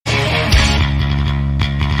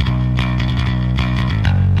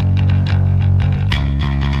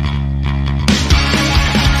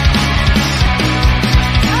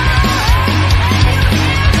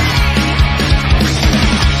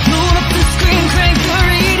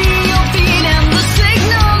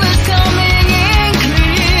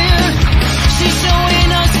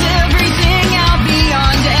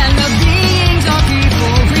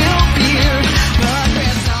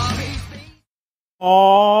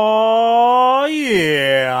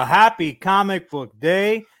Yeah, happy comic book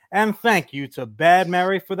day, and thank you to Bad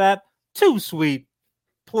Mary for that too sweet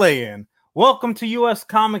play-in. Welcome to US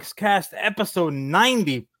Comics Cast episode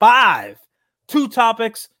 95. 2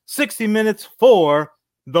 topics, 60 minutes for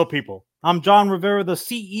the people. I'm John Rivera, the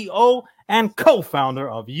CEO and co-founder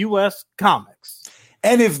of US Comics.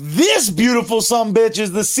 And if this beautiful sumbitch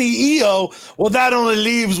is the CEO, well, that only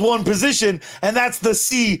leaves one position, and that's the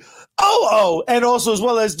COO, and also as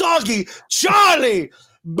well as Doggy Charlie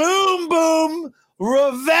Boom Boom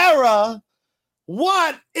Rivera.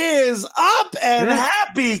 What is up, and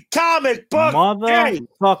happy comic book day.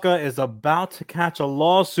 Motherfucker is about to catch a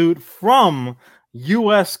lawsuit from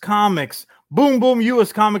US Comics. Boom Boom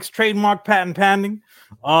US Comics trademark patent pending.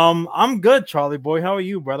 I'm good, Charlie boy. How are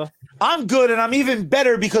you, brother? I'm good, and I'm even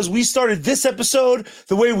better because we started this episode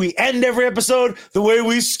the way we end every episode, the way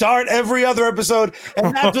we start every other episode,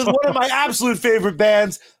 and that's with one of my absolute favorite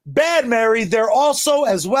bands, Bad Mary. They're also,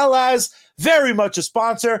 as well as, very much a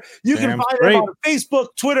sponsor. You can find them on Facebook,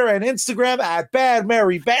 Twitter, and Instagram at Bad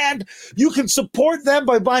Mary Band. You can support them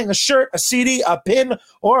by buying a shirt, a CD, a pin,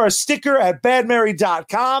 or a sticker at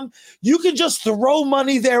badmary.com. You can just throw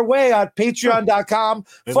money their way at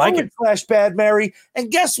patreon.com/Bad Mary. And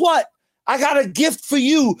guess what? I got a gift for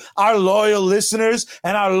you, our loyal listeners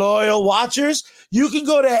and our loyal watchers. You can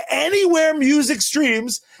go to anywhere music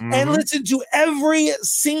streams and listen to every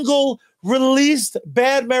single released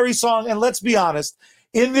Bad Mary song. And let's be honest,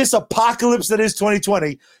 in this apocalypse that is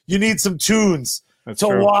 2020, you need some tunes to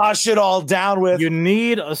wash it all down with. You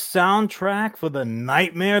need a soundtrack for the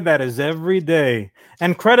nightmare that is every day.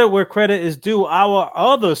 And credit where credit is due, our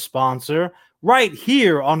other sponsor right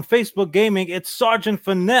here on Facebook Gaming, it's Sergeant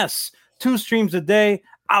Finesse. 2 streams a day,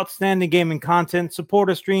 outstanding gaming content,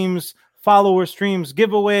 supporter streams, follower streams,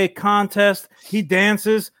 giveaway, contest. He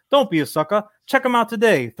dances. Don't be a sucker. Check him out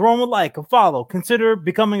today. Throw him a like, a follow. Consider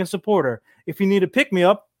becoming a supporter. If you need a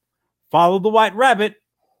pick-me-up, follow the White Rabbit.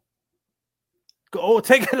 Go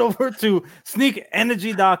take it over to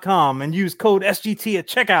sneakenergy.com and use code SGT at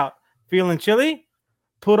checkout. Feeling chilly?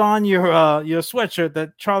 Put on your sweatshirt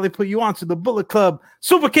that Charlie put you on to the Bullet Club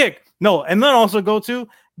Super Kick. No, and then also go to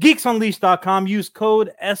geeksunleashed.com. Use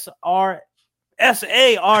code SARGE at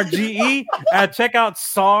checkout.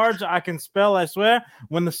 Sarge, I can spell, I swear.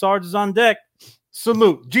 When the Sarge is on deck,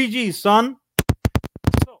 salute. GG, son.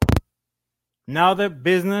 So, now that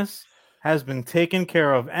business has been taken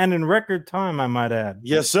care of, and in record time, I might add.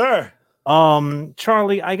 Yes, sir.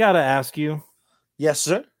 Charlie, I gotta ask you. Yes,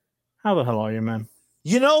 sir. How the hell are you, man?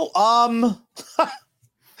 You know, I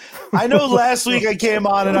know last week I came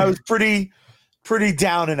on and I was pretty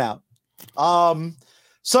down and out.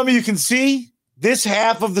 Some of you can see this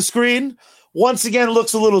half of the screen once again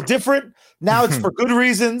looks a little different. Now it's for good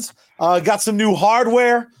reasons. Got some new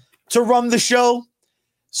hardware to run the show.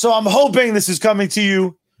 So I'm hoping this is coming to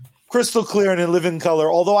you crystal clear and in living color.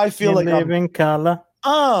 Although I feel like living color.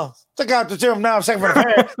 Check out the term now. Nobody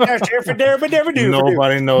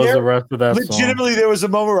knows the rest of that legitimately, song. There was a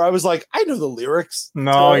moment where I was like, I know the lyrics.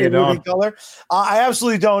 No, you don't. Color. I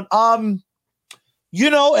absolutely don't. You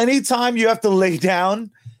know, anytime you have to lay down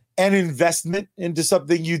an investment into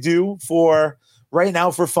something you do for right now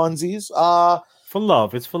for funsies, for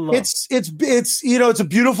love. It's for love. It's you know, it's a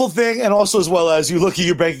beautiful thing, and also as well as you look at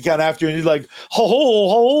your bank account after and you're like,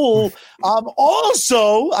 ho.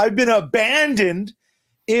 Also, I've been abandoned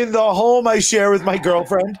in the home I share with my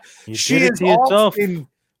girlfriend. She is off in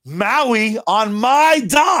Maui on my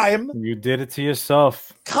dime. You did it to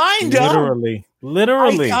yourself. Kind of.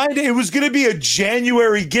 Literally. It was going to be a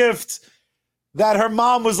January gift that her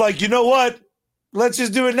mom was like, you know what? Let's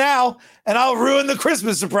just do it now, and I'll ruin the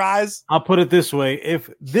Christmas surprise. I'll put it this way. If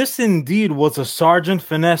this indeed was a Sergeant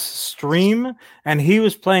Finesse stream and he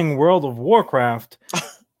was playing World of Warcraft,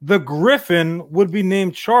 the Griffin would be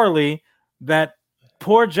named Charlie that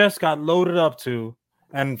poor Jess got loaded up to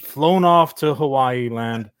and flown off to Hawaii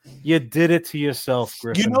land. You did it to yourself,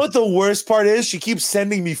 Griffin. You know what the worst part is? She keeps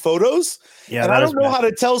sending me photos, and I don't know how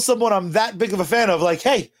to tell someone I'm that big of a fan of. Like,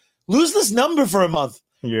 hey, lose this number for a month.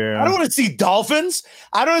 Yeah. I don't want to see dolphins.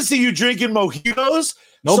 I don't want to see you drinking mojitos.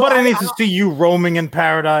 Nobody needs to see you roaming in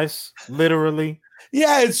paradise, literally.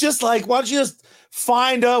 Yeah, it's just like, why don't you just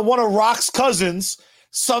find one of Rock's cousins,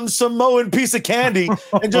 some Samoan piece of candy,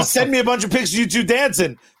 and just send me a bunch of pictures of you two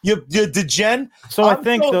dancing. You degen. So I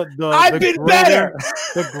think the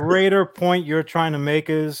greater point you're trying to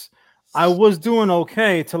make is I was doing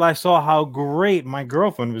okay till I saw how great my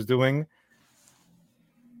girlfriend was doing.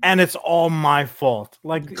 And it's all my fault.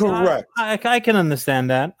 Like, correct. I can understand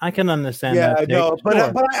that. I can understand that. Yeah, I know. But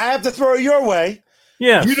I have to throw it your way.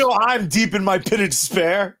 Yes. You know I'm deep in my pit of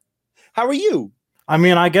despair. How are you? I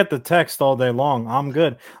mean, I get the text all day long. I'm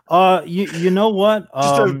good. You know what?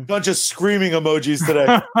 Just a bunch of screaming emojis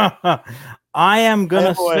today. I am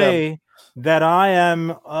gonna say that I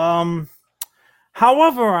am.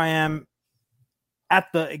 However, I am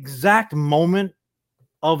at the exact moment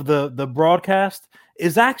of the broadcast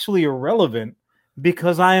is actually irrelevant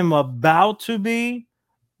because I am about to be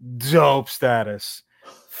dope status.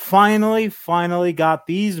 Finally got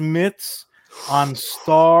these mitts on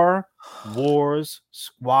Star Wars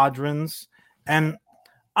Squadrons, and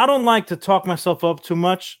I don't like to talk myself up too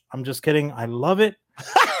much. I'm just kidding. I love it.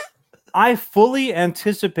 I fully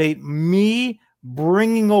anticipate me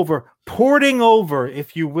porting over,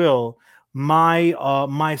 if you will,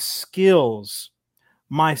 my skills,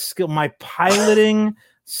 my piloting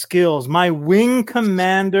skills, my wing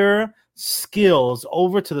commander skills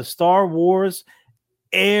over to the Star Wars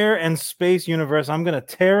air and space universe. I'm gonna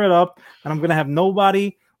tear it up, and I'm gonna have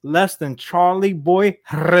nobody less than Charlie Boy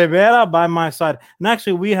Rivera by my side. And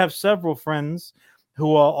actually, we have several friends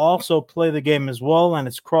who also play the game as well, and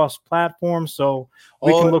it's cross-platform. So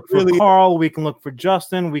we can look for Carl, we can look for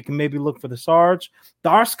Justin, we can maybe look for the Sarge.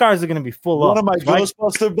 Our skies are going to be full up. One of my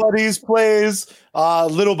Ghostbuster buddies plays.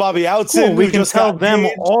 Little Bobby Outson. Cool. We can tell them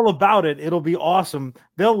all about it. It'll be awesome.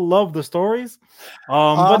 They'll love the stories. But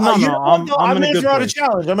I'm going to throw out a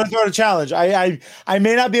challenge. I'm going to throw out a challenge. I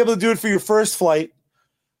may not be able to do it for your first flight,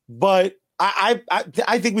 but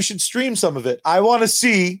I think we should stream some of it. I want to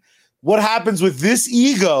see what happens with this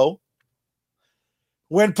ego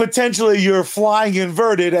when potentially you're flying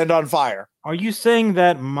inverted and on fire. Are you saying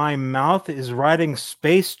that my mouth is writing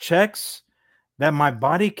space checks that my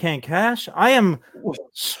body can't cash? I am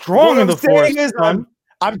strong in the Force.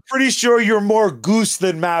 I'm pretty sure you're more Goose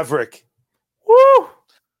than Maverick. Woo!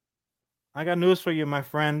 I got news for you, my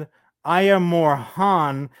friend. I am more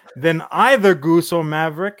Han than either Goose or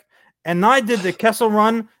Maverick, and I did the Kessel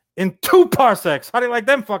Run in 2 parsecs. How do you like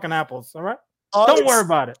them fucking apples? All right. Don't worry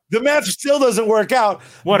about it. The math still doesn't work out.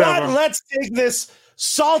 Whatever. But let's take this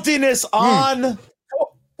saltiness on.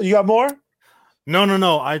 Oh, you got more?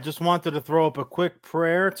 No. I just wanted to throw up a quick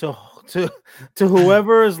prayer to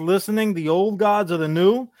whoever is listening, the old gods or the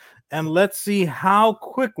new, and let's see how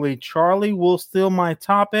quickly Charlie will steal my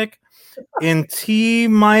topic in T-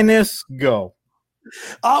 go.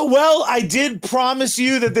 Well, I did promise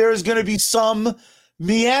you that there is going to be some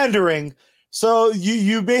meandering, so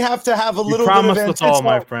you may have to have a little bit of promise us all,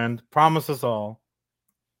 my friend. Promise us all.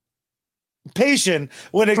 Patient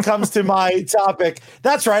when it comes to my topic.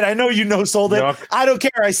 That's right. I know you sold it. Yuck. I don't care.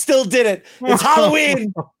 I still did it. It's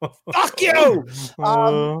Halloween. Fuck you.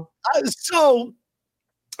 So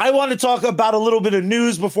I want to talk about a little bit of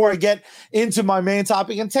news before I get into my main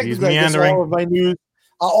topic. And technically, I guess all of my news.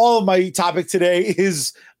 All of my topic today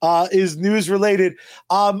is news related.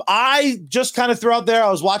 I just kind of threw out there.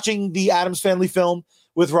 I was watching the Addams Family film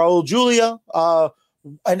with Raul Julia,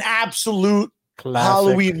 an absolute classic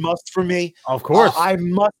Halloween must for me. Of course, I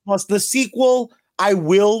must. The sequel I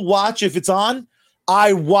will watch if it's on.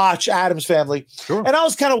 I watch Addams Family, sure. And I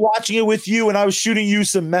was kind of watching it with you, and I was shooting you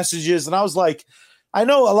some messages, and I was like, I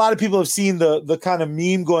know a lot of people have seen the kind of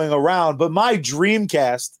meme going around, but my dream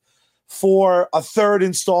cast for a third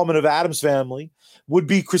installment of Addams Family would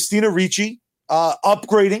be Christina Ricci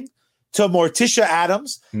upgrading to Morticia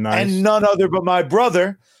Addams, and none other but my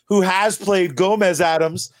brother, who has played Gomez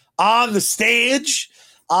Addams on the stage.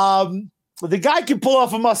 The guy can pull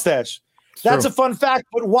off a mustache. That's a fun fact.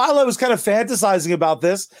 But while I was kind of fantasizing about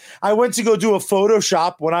this, I went to go do a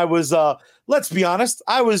Photoshop when I was, let's be honest,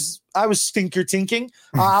 I was stinker tinking.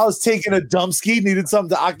 I was taking a dumpski, needed something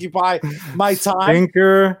to occupy my time.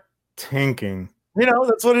 Stinker tinking.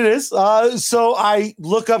 That's what it is. So I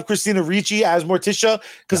look up Christina Ricci as Morticia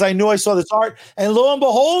because I knew I saw this art. And lo and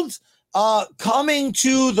behold, coming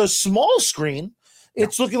to the small screen,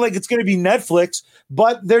 it's looking like it's going to be Netflix,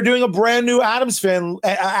 but they're doing a brand new Addams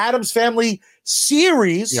Family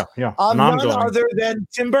series. Yeah. None other than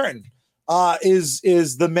Tim Burton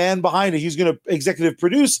is the man behind it. He's going to executive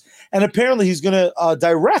produce, and apparently he's going to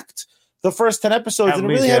direct the first 10 episodes. And it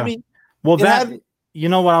really had me. Well, you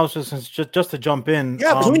know what I was just to jump in.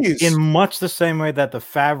 Yeah, please. In much the same way that the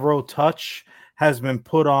Favreau touch has been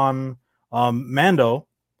put on Mando,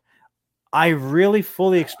 I really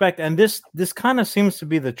fully expect, and this kind of seems to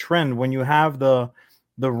be the trend when you have the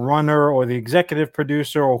runner or the executive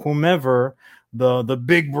producer or whomever, the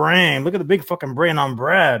big brain. Look at the big fucking brain on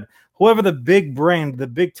Brad. Whoever the big brain, the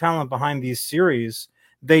big talent behind these series,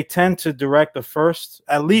 they tend to direct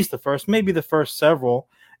at least the first, maybe the first several.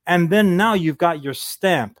 And then now you've got your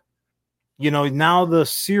stamp. Now the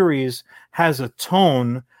series has a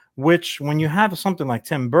tone, which when you have something like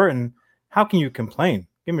Tim Burton, How can you complain?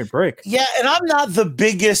 Give me a break. Yeah, and I'm not the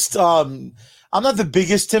biggest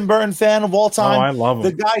Tim Burton fan of all time. Oh, I love him.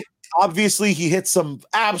 The guy, obviously, he hits some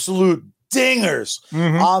absolute dingers.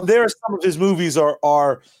 There are some of his movies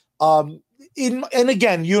are and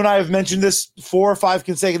again, you and I have mentioned this 4 or 5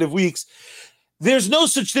 consecutive weeks. There's no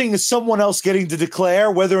such thing as someone else getting to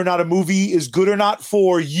declare whether or not a movie is good or not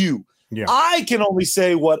for you. Yeah. I can only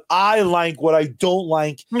say what I like, what I don't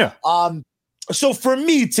like. Yeah. So for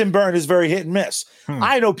me, Tim Burton is very hit and miss.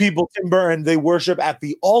 I know people, Tim Burton, they worship at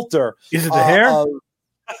the altar. Is it the hair?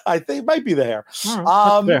 I think it might be the hair.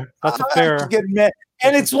 That's a fair.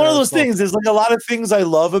 And it's one of those things. There's like a lot of things I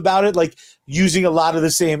love about it, like using a lot of the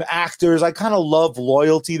same actors. I kind of love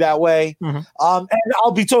loyalty that way. And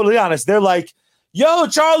I'll be totally honest. They're like, yo,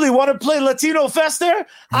 Charlie, want to play Latino Fester?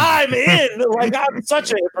 I'm in. Like, I'm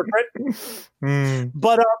such a hypocrite.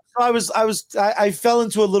 But I fell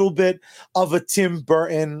into a little bit of a Tim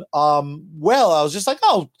Burton. I was just like,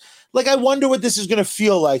 I wonder what this is going to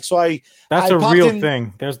feel like. So that's a real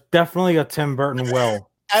thing. There's definitely a Tim Burton well.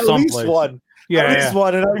 At least one. Yeah, at least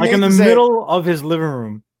one. And like in the middle of his living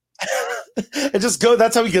room. And just go.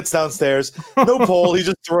 That's how he gets downstairs. No pole. He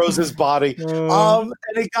just throws his body. And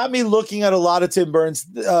it got me looking at a lot of Tim Burton's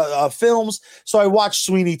films. So I watched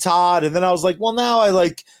Sweeney Todd, and then I was like, well, now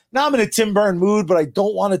I'm in a Tim Burton mood, but I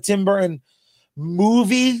don't want a Tim Burton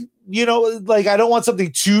movie. You know, like I don't want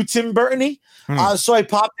something too Tim Burton-y. So I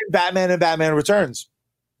popped in Batman and Batman Returns,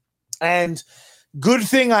 and good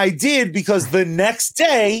thing I did, because the next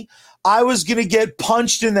day I was going to get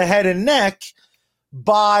punched in the head and neck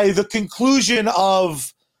by the conclusion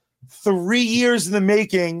of 3 years in the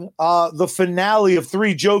making. The finale of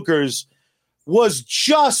Three Jokers was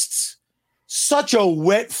just such a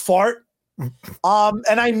wet fart.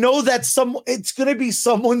 And I know that it's going to be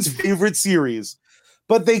someone's favorite series,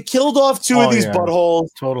 but they killed off 2 of these buttholes.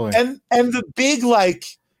 Totally. And the big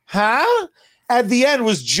at the end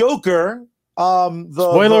was Joker.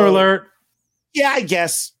 Spoiler alert. Yeah, I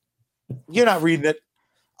guess. You're not reading it.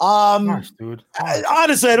 Gosh, dude.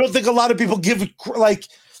 Honestly, I don't think a lot of people give it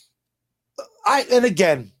and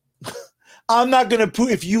again, I'm not going to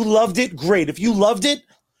if you loved it, great. If you loved it,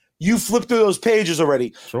 you flipped through those pages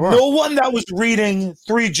already. Sure. No one that was reading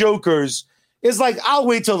Three Jokers is like, I'll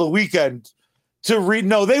wait till the weekend to read.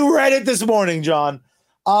 No, they read it this morning, John.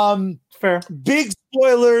 Fair. Big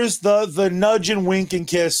spoilers. The nudge and wink and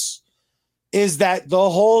kiss is that the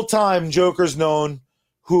whole time Joker's known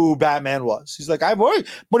who Batman was. He's like, I've already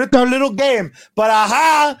put it a little game, but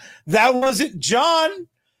that wasn't John.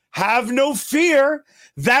 Have no fear.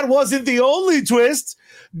 That wasn't the only twist.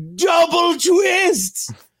 Double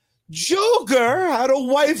twist. Joker had a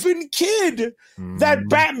wife and kid that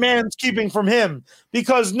Batman's keeping from him,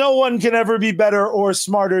 because no one can ever be better or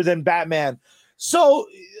smarter than Batman. So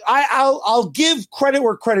I'll give credit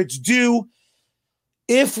where credit's due.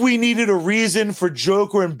 If we needed a reason for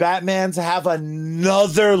Joker and Batman to have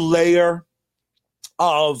another layer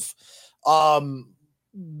of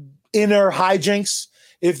inner hijinks,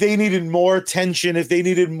 if they needed more tension, if they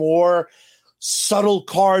needed more subtle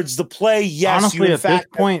cards to play, yes, honestly, you in at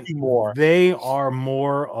fact this point, more. They are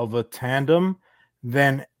more of a tandem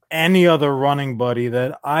than any other running buddy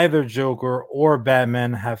that either Joker or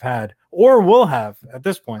Batman have had or will have at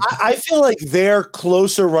this point. I feel like they're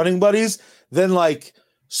closer running buddies than like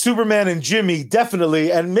Superman and Jimmy,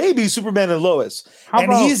 definitely, and maybe Superman and Lois.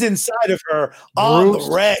 And he's inside of her on the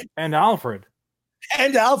red. And Alfred.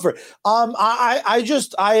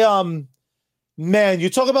 Man, you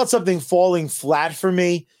talk about something falling flat for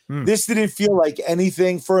me. This didn't feel like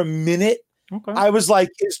anything for a minute. Okay. I was like,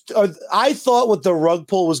 I thought what the rug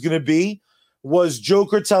pull was going to be was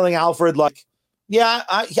Joker telling Alfred, like, yeah,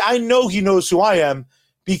 I know he knows who I am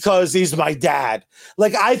because he's my dad.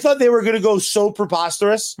 Like, I thought they were going to go so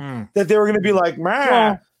preposterous that they were going to be like,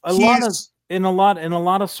 man, in a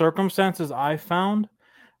lot of circumstances I found,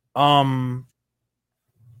 I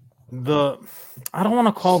don't want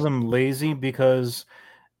to call them lazy because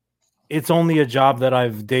it's only a job that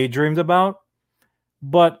I've daydreamed about,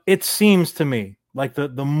 but it seems to me like the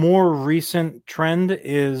more recent trend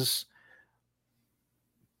is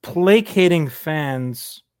placating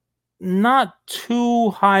fans, not too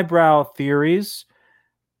highbrow theories,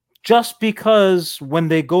 just because when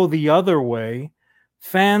they go the other way,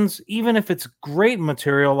 fans, even if it's great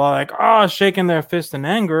material, are like, shaking their fist in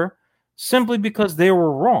anger simply because they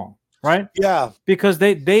were wrong. Right? Yeah. Because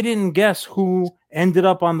they didn't guess who ended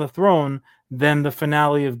up on the throne, then the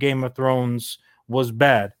finale of Game of Thrones was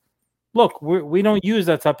bad. Look, we don't use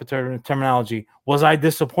that type of terminology. Was I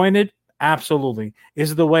disappointed? Absolutely.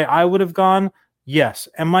 Is it the way I would have gone? Yes.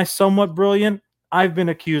 Am I somewhat brilliant? I've been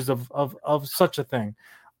accused of such a thing.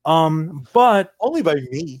 But only by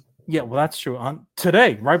me. Yeah, well, that's true.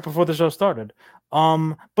 Today, right before the show started.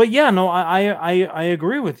 But yeah, no, I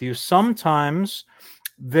agree with you. Sometimes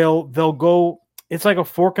they'll go. It's like a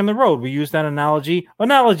fork in the road. We use that analogy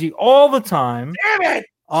all the time. Damn it!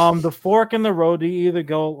 The fork in the road, you either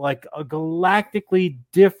go like a galactically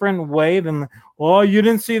different way than, well, you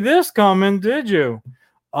didn't see this coming, did you?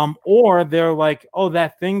 Or they're like, oh,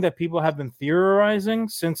 that thing that people have been theorizing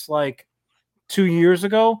since like 2 years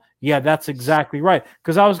ago. Yeah, that's exactly right.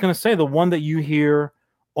 Because I was going to say the one that you hear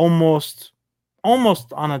almost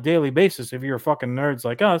on a daily basis, if you're fucking nerds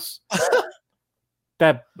like us,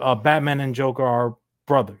 that Batman and Joker are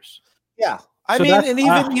brothers. Yeah. I mean, and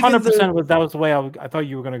even 100% that was the way I thought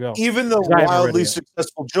you were going to go. Even the wildly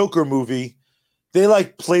successful Joker movie, they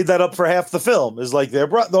like played that up for half the film. Is like their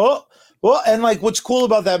brother. Well, and like what's cool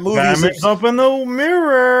about that movie is up in the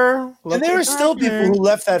mirror. And there are still people who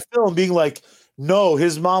left that film being like, no,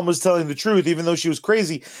 his mom was telling the truth, even though she was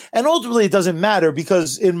crazy. And ultimately, it doesn't matter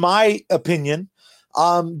because, in my opinion,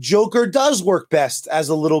 Joker does work best as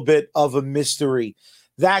a little bit of a mystery.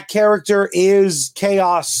 That character is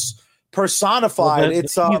chaos personified. Well,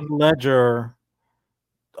 it's Heath Ledger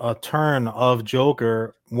turn of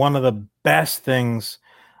Joker. One of the best things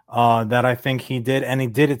that I think he did, and he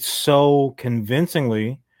did it so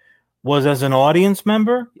convincingly, was as an audience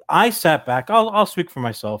member. I sat back. I'll speak for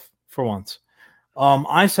myself for once.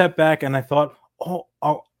 I sat back and I thought, oh,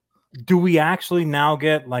 do we actually now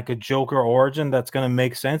get like a Joker origin that's going to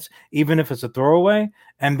make sense, even if it's a throwaway?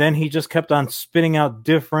 And then he just kept on spitting out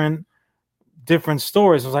different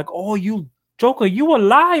stories. I was like, oh, you Joker, you a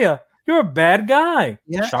liar. You're a bad guy.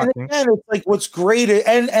 Yeah, shocking. And it's like what's great,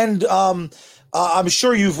 and I'm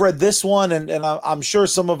sure you've read this one, and I'm sure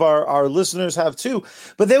some of our listeners have too.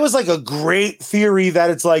 But there was like a great theory that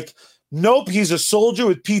it's like, nope, he's a soldier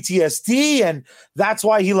with PTSD, and that's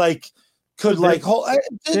why he like could like hold.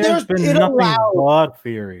 There's been nothing but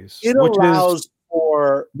theories. It allows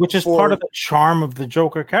which is part of the charm of the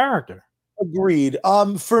Joker character. Agreed.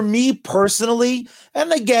 For me personally,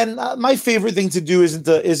 and again, my favorite thing to do isn't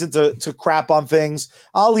to crap on things.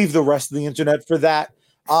 I'll leave the rest of the internet for that.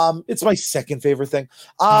 It's my second favorite thing.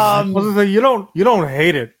 You don't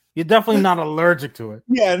hate it. You're definitely not allergic to it.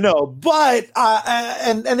 Yeah, no. But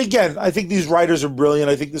and again, I think these writers are brilliant.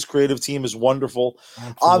 I think this creative team is wonderful.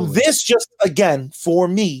 This just again for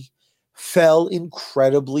me fell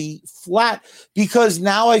incredibly flat because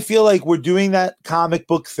now I feel like we're doing that comic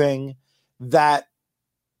book thing that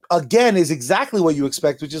again is exactly what you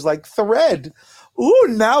expect, which is like thread. Ooh,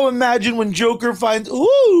 now imagine when Joker finds,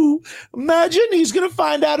 imagine he's going to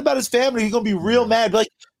find out about his family. He's going to be real mad. But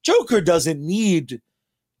like, Joker doesn't need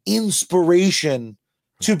inspiration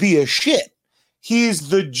to be a shit. He's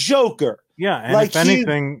the Joker. Yeah. And like, if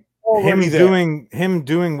anything, him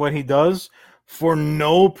doing what he does for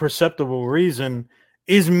no perceptible reason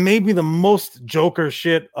is maybe the most Joker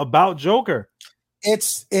shit about Joker.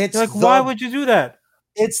 It's like, why would you do that?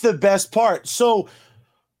 It's the best part. So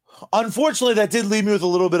unfortunately, that did leave me with a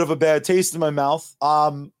little bit of a bad taste in my mouth.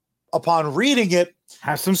 Upon reading it,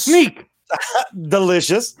 have some sneak.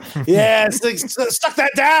 Delicious. Yes, stuck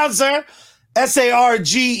that down, sir.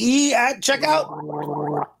 SARGE at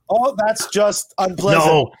checkout. Oh, that's just unpleasant.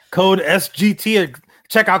 No, code SGT at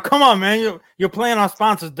checkout. Come on, man. You're playing our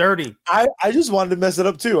sponsors dirty. I just wanted to mess it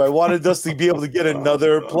up too. I wanted us to be able to get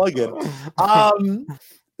another plugin.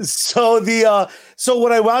 So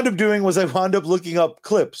what I wound up doing was I wound up looking up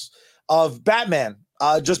clips of Batman,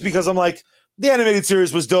 just because I'm like, the animated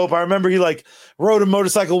series was dope. I remember he like rode a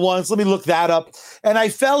motorcycle once. Let me look that up. And I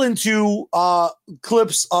fell into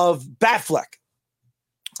clips of Batfleck.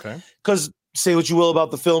 Okay. Because say what you will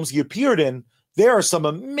about the films he appeared in, there are some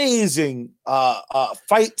amazing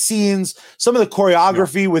fight scenes. Some of the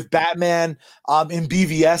choreography with Batman in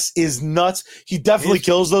BVS is nuts. He definitely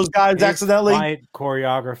kills those guys accidentally. Fight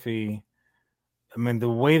choreography. I mean, the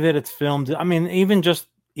way that it's filmed. I mean, even just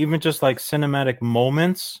like cinematic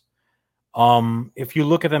moments. If you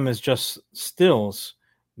look at them as just stills,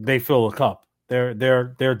 they fill a cup.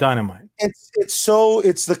 They're dynamite.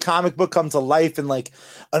 It's the comic book come to life in like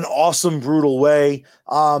an awesome, brutal way.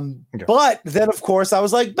 But then of course I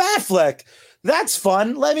was like, Batfleck, that's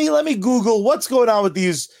fun. Let me Google what's going on with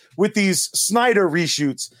these Snyder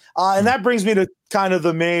reshoots. And that brings me to kind of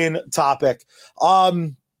the main topic.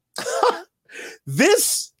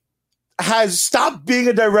 This has stopped being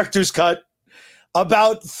a director's cut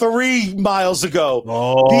about 3 miles ago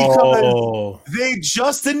because they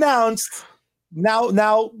just announced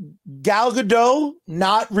now Gal Gadot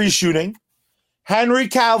not reshooting, Henry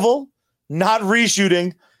Cavill not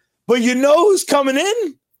reshooting, But you know who's coming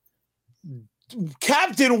in?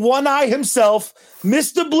 Captain One Eye himself,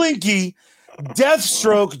 Mr. Blinky,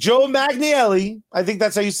 Deathstroke, Joe Magnielli. I think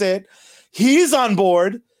that's how you say it. He's on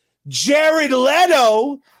board. Jared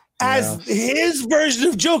Leto as his version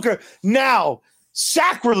of Joker. Now,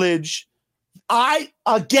 sacrilege. I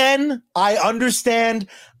understand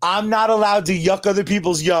I'm not allowed to yuck other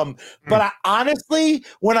people's yum, but honestly,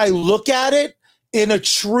 when I look at it in a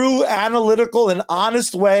true analytical and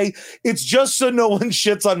honest way, it's just so no one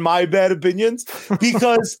shits on my bad opinions,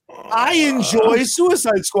 because I enjoy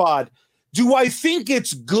Suicide Squad. Do I think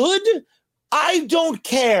it's good? I don't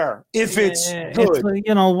care if it's good.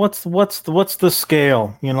 It's, what's the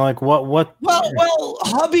scale? Like what? Well,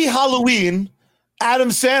 Hubby Halloween, Adam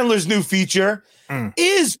Sandler's new feature,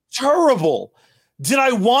 is terrible. Did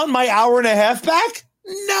I want my hour and a half back?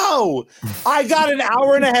 No. I got an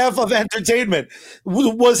hour and a half of entertainment.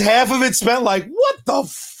 Was half of it spent like, what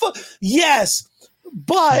the fuck? Yes.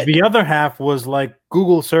 But the other half was like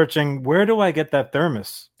Google searching, where do I get that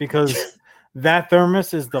thermos? Because that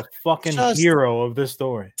thermos is the fucking hero of this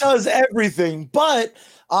story. Does everything. But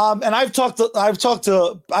and I've talked to I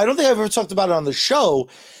don't think I've ever talked about it on the show.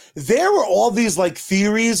 There were all these like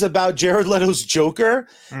theories about Jared Leto's Joker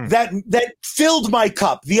that filled my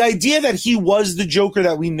cup. The idea that he was the Joker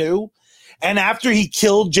that we knew, and after he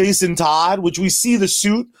killed Jason Todd, which we see the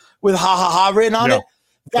suit with "ha ha ha" written on it,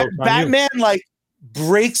 that Batman like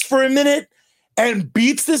breaks for a minute and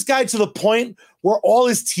beats this guy to the point where all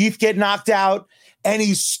his teeth get knocked out and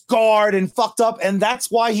he's scarred and fucked up, and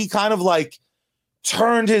that's why he kind of like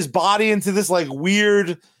turned his body into this like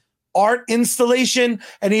weird art installation,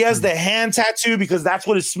 and he has the hand tattoo because that's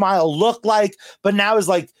what his smile looked like, but now his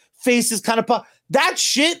like face is kind of that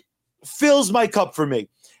shit fills my cup for me.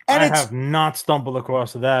 And I have not stumbled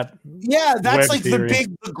across that. Yeah, that's like the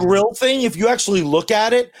grill thing. If you actually look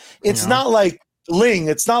at it, it's not like bling,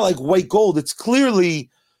 it's not like white gold. It's clearly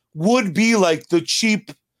would be like the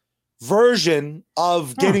cheap version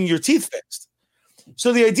of getting your teeth fixed.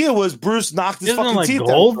 So the idea was Bruce knocked his fucking teeth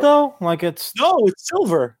gold out. Though? Like it's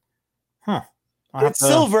silver. Huh. It's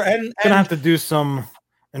silver, and gonna have to do some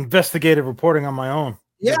investigative reporting on my own.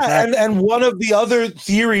 Yeah, and one of the other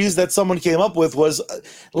theories that someone came up with was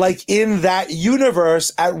like in that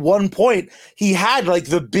universe, at one point he had like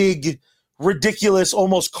the big, ridiculous,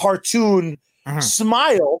 almost cartoon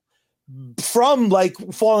smile from like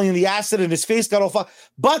falling in the acid, and his face got all fucked.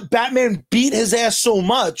 But Batman beat his ass so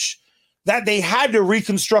much that they had to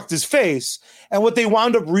reconstruct his face, and what they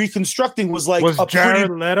wound up reconstructing was like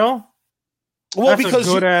Jared Leto. Well, that's because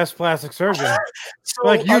a good-ass plastic surgeon. So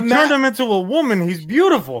like you turned him into a woman. He's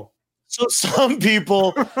beautiful. So some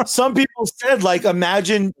people said, like,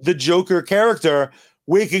 imagine the Joker character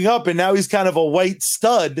waking up and now he's kind of a white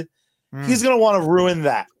stud. He's gonna want to ruin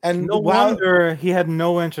that. And no wonder he had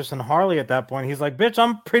no interest in Harley at that point. He's like, "Bitch,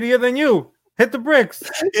 I'm prettier than you. Hit the bricks."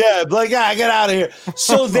 Yeah, like, get out of here.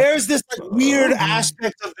 So there's this like, weird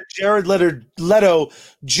aspect of the Jared Leto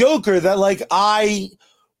Joker that, like,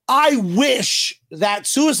 I wish that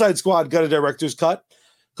Suicide Squad got a director's cut,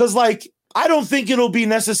 because, like, I don't think it'll be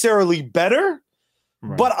necessarily better,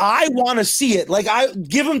 but I want to see it. Like, I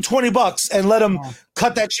give him $20 and let him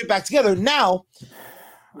cut that shit back together. Now,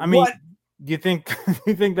 I mean, do you think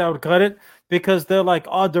that would cut it? Because they're like,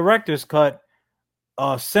 director's cut,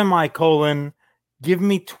 semicolon, give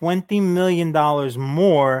me $20 million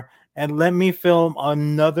more and let me film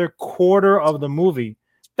another quarter of the movie.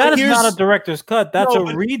 That is not a director's cut. That's a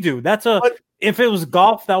redo. If it was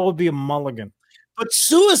golf, that would be a mulligan. But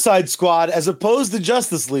Suicide Squad, as opposed to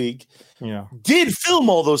Justice League, did film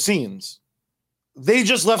all those scenes. They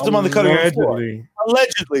just left them on the cutting room floor.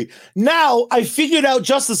 Allegedly. Now, I figured out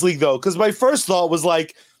Justice League, though, because my first thought was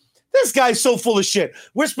like, this guy's so full of shit.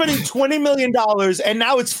 We're spending $20 million, and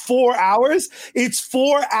now it's 4 hours.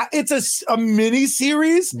 It's a mini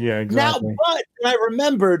series. Yeah, exactly. Now, but I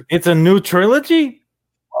remembered, it's a new trilogy.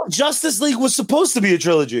 Justice League was supposed to be a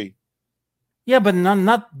trilogy. Yeah, but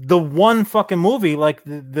not the one fucking movie. Like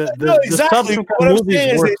the subsequent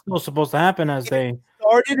movies were still supposed to happen as they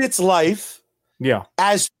started its life. Yeah,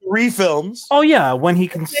 as 3 films. Oh yeah, when he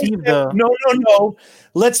conceived the no.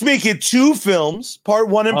 Let's make it 2 films, part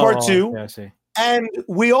 1 and part 2. Okay, I see. And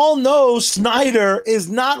we all know Snyder is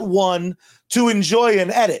not one to enjoy and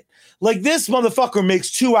edit. Like, this motherfucker makes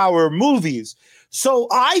 2-hour movies. So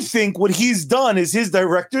I think what he's done is his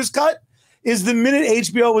director's cut is the minute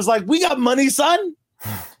HBO was like, we got money, son.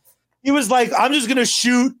 He was like, I'm just going to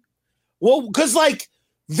shoot. Well, because like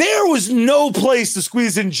there was no place to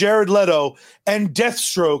squeeze in Jared Leto and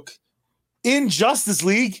Deathstroke in Justice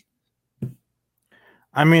League.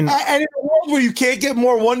 I mean, And in a world where you can't get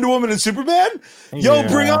more Wonder Woman and Superman, yo,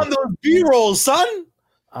 bring on those B-rolls, son.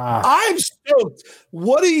 I'm stoked.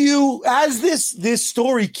 What do you, as this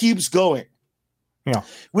story keeps going,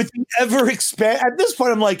 with the ever expand, at this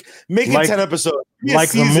point, I'm like, make it 10 episodes.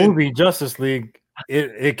 Like the movie Justice League,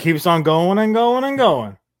 it keeps on going and going and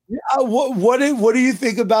going. What do you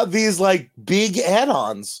think about these like big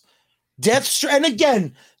add-ons? And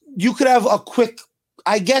again, you could have a quick,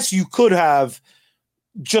 I guess you could have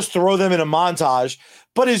just throw them in a montage,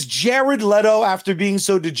 but is Jared Leto, after being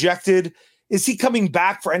so dejected, is he coming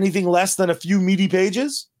back for anything less than a few meaty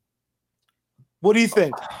pages? What do you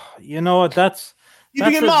think? You know what?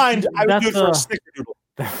 Keeping in mind, I would do it for a snickerdoodle.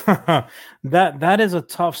 that is a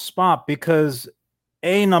tough spot because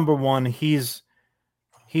number one, he's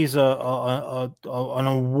an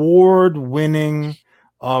award-winning,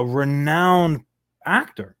 renowned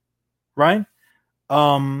actor, right?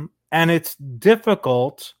 And it's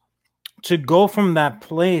difficult to go from that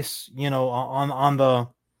place, on the,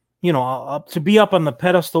 up to be up on the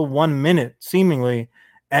pedestal 1 minute seemingly,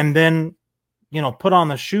 and then, put on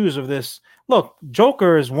the shoes of this. Look,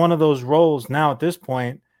 Joker is one of those roles now at this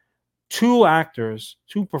point. Two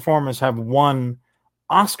performers have won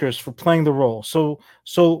Oscars for playing the role. So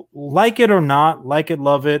like it or not, like it,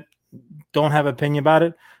 love it, don't have opinion about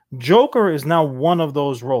it, Joker is now one of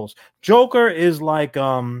those roles. Joker is like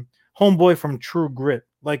homeboy from True Grit.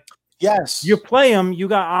 Like, yes, you play him, you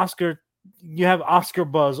have Oscar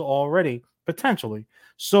buzz already, potentially.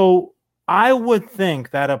 So I would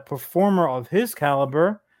think that a performer of his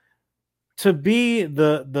caliber, to be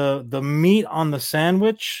the meat on the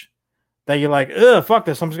sandwich that you're like, ugh, fuck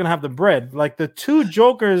this, I'm just gonna have the bread. Like, the two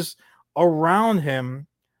Jokers around him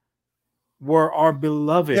are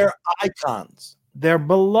beloved. They're icons. They're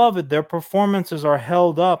beloved. Their performances are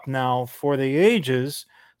held up now for the ages.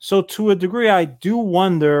 So to a degree, I do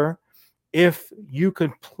wonder if you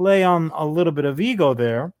could play on a little bit of ego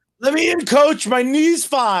there. Let me in, coach. My knee's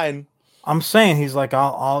fine. I'm saying he's like,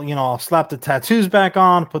 I'll slap the tattoos back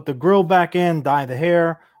on, put the grill back in, dye the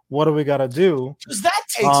hair. What do we got to do? Because that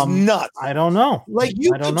takes nuts. I don't know. Like,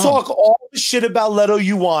 you can talk all the shit about Leto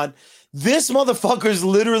you want. This motherfucker's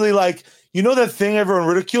literally like, you know that thing everyone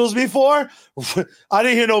ridicules me for? I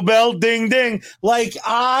didn't hear no bell, ding, ding. Like,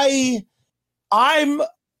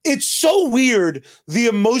 it's so weird, the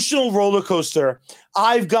emotional roller coaster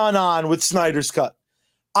I've gone on with Snyder's Cut.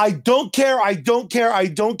 I don't care.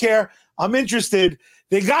 I'm interested.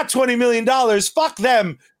 They got $20 million. Fuck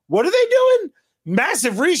them. What are they doing?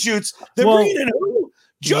 Massive reshoots. They're bringing in who?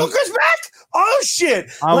 Joker's back? Oh, shit.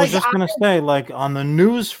 I was just going to say, like, on the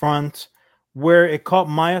news front, where it caught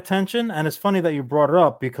my attention, and it's funny that you brought it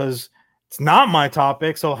up because it's not my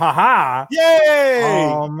topic, so haha. Yay!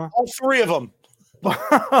 All three of them.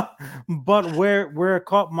 But where it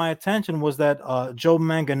caught my attention was that Joe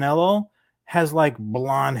Manganiello has like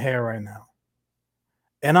blonde hair right now.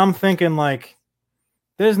 And I'm thinking, like,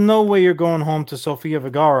 there's no way you're going home to Sofia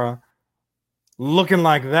Vergara looking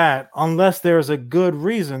like that unless there's a good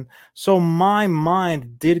reason. So my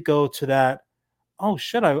mind did go to that. Oh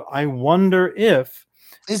shit! I wonder if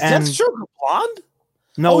is Deathstroke blonde?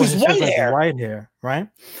 No, he's white hair. White hair, right?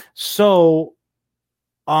 So,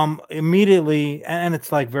 immediately, and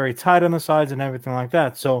it's like very tight on the sides and everything like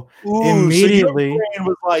that. So immediately,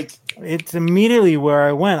 it's immediately where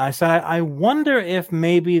I went. I said, I wonder if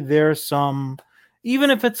maybe there's some,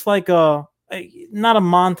 even if it's like not a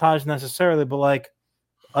montage necessarily, but like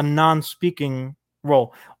a non-speaking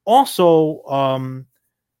role. Also,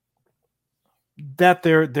 that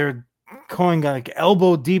they're going like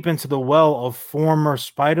elbow deep into the well of former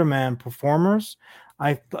Spider-Man performers.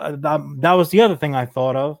 That was the other thing I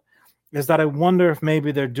thought of, is that I wonder if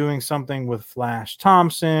maybe they're doing something with Flash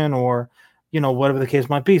Thompson or, whatever the case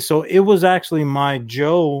might be. So it was actually my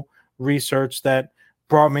Joe research that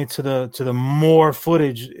brought me to the more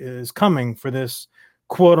footage is coming for this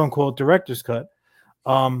quote unquote director's cut.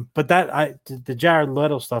 But the Jared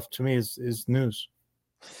Leto stuff to me is news.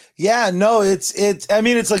 Yeah, no,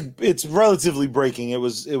 it's relatively breaking. It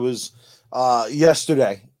was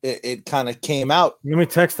yesterday. It kind of came out. Let me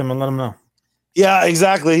text him and let him know. Yeah,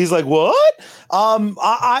 exactly. He's like, what?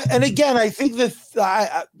 And again, I think the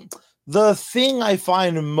thing I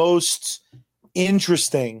find most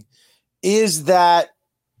interesting is that,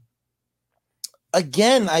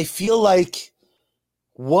 again, I feel like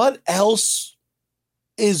what else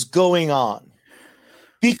is going on?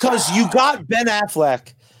 Because you got Ben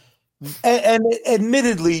Affleck, and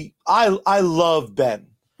admittedly, I love Ben.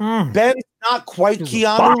 Ben's not quite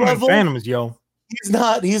Keanu level. Phantoms, yo.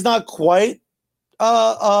 He's not quite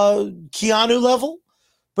Keanu level,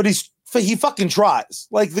 but he's he fucking tries.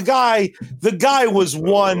 Like the guy was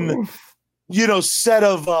one, set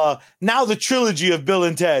of now the trilogy of Bill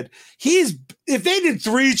and Ted. If they did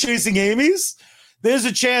 3 Chasing Amy's, there's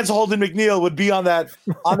a chance Holden McNeil would be on that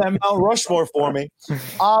Mount Rushmore for me.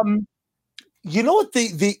 You know what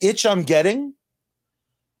the itch I'm getting?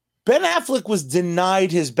 Ben Affleck was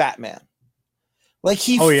denied his Batman. Like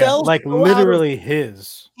he felt like literally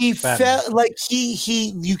his. He Batman. Felt like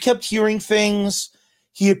you kept hearing things.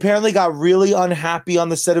 He apparently got really unhappy on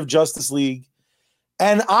the set of Justice League.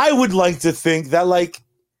 And I would like to think that like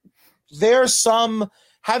there's some,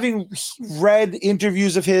 having read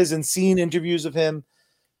interviews of his and seen interviews of him,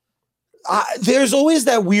 there's always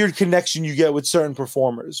that weird connection you get with certain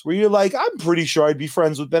performers where you're like, I'm pretty sure I'd be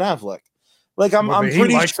friends with Ben Affleck. Like I'm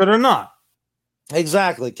pretty likes it or not.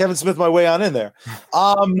 Exactly. Kevin Smith my way on in there.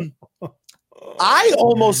 I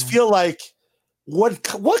almost feel like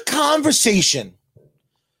what conversation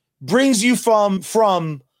brings you from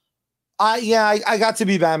I got to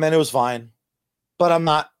be Batman, it was fine, but I'm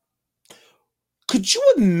not. Could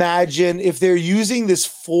you imagine if they're using this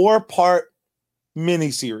 4-part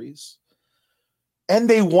miniseries and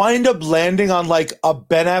they wind up landing on like a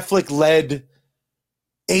Ben Affleck led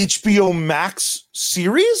HBO Max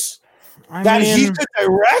series he could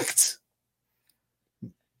direct?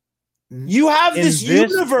 You have this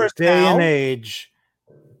universe day now. And age.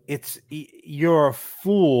 You're a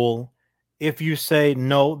fool if you say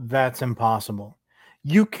no, that's impossible.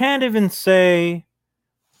 You can't even say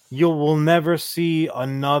you will never see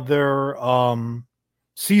another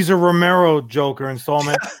Cesar Romero Joker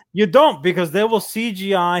installment. You don't, because they will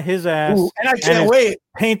CGI his ass. Ooh, and I can't wait.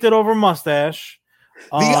 Painted over mustache.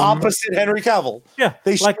 The opposite Henry Cavill. Yeah,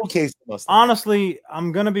 they showcase the mustache. Honestly,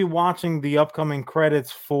 I'm gonna be watching the upcoming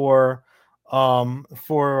credits for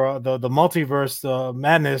the multiverse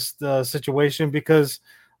madness situation, because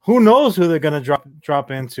who knows who they're gonna drop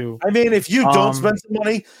into. I mean, if you don't spend some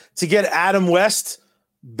money to get Adam West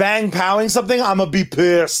bang powing something, I'm gonna be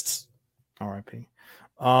pissed. R.I.P.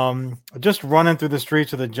 Just running through the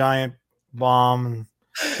streets with a giant bomb and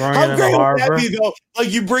throwing How it in great the would that harbor. be, though?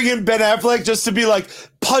 Like you bring in Ben Affleck just to be like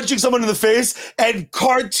punching someone in the face, and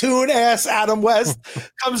cartoon ass Adam West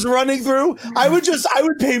comes running through. I would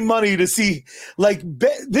pay money to see like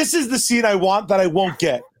this is the scene I want that I won't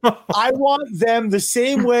get. I want them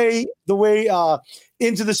the way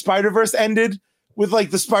Into the Spider-Verse ended with like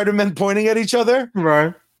the Spider-Men pointing at each other.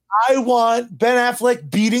 Right. I want Ben Affleck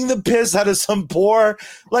beating the piss out of some poor,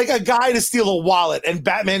 like a guy to steal a wallet, and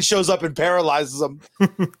Batman shows up and paralyzes him.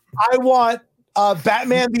 I want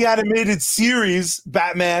Batman the Animated Series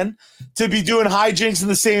Batman to be doing hijinks in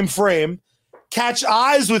the same frame, catch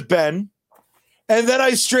eyes with Ben, and then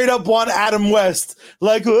I straight up want Adam West.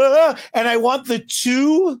 Like, and I want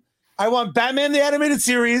I want Batman the Animated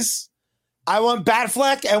Series, I want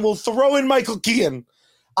Batfleck, and we'll throw in Michael Keaton.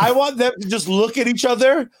 I want them to just look at each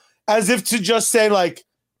other as if to just say, like,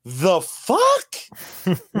 the fuck?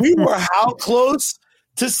 We were how close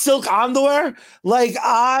to silk underwear? Like,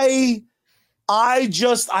 I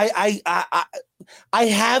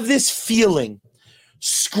have this feeling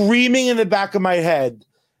screaming in the back of my head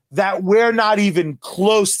that we're not even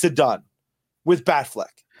close to done with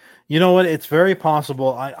Batfleck. You know what? It's very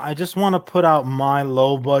possible. I just want to put out my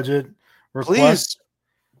low budget request.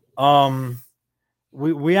 Please.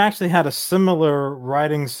 We actually had a similar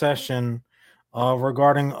writing session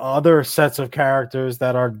regarding other sets of characters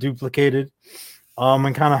that are duplicated,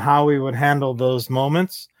 and kind of how we would handle those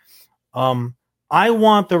moments. I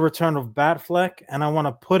want the return of Batfleck, and I want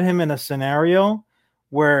to put him in a scenario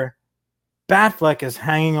where Batfleck is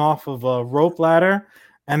hanging off of a rope ladder,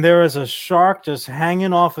 and there is a shark just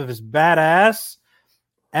hanging off of his badass,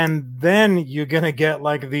 and then you're gonna get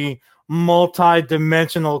like the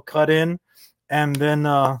multi-dimensional cut in. And then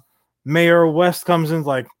Mayor West comes in,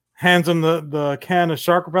 like, hands him the can of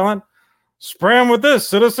shark repellent. Spray him with this,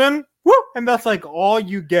 citizen. Woo! And that's like all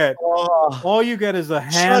you get. All you get is a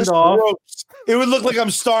handoff. It would look like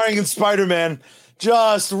I'm starring in Spider-Man.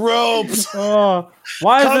 Just ropes.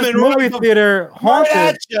 Why is this movie theater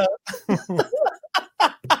haunted?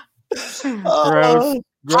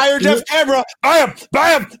 Higher def camera. Bam,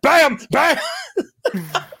 bam, bam, bam.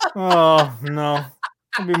 Oh, no.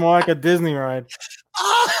 It'd be more like a Disney ride.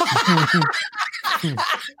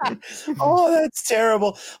 Oh, that's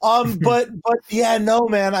terrible. But yeah, no,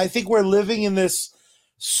 man. I think we're living in this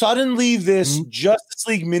Justice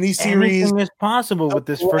League miniseries. Anything is possible with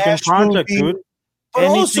this freaking project, dude.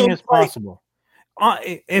 Anything is possible.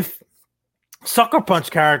 If Sucker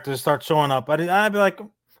Punch characters start showing up, I'd be like,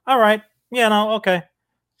 all right, yeah, no, okay.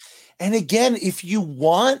 And again, if you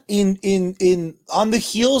want in on the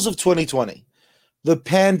heels of 2020, the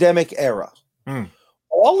pandemic era,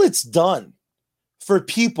 all it's done for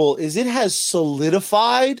people is it has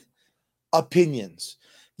solidified opinions.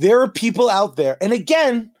 There are people out there, and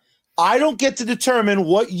again, I don't get to determine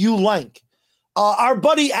what you like. Our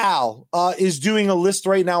buddy Al is doing a list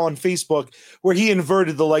right now on Facebook where he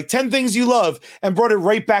inverted the 10 things you love and brought it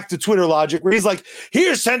right back to Twitter logic, where he's like,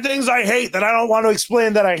 here's 10 things I hate that I don't want to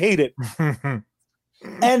explain that I hate it.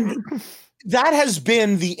 And that has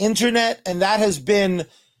been the internet, and that has been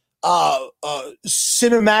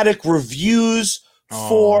cinematic reviews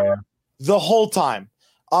for the whole time.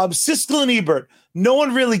 Siskel and Ebert, no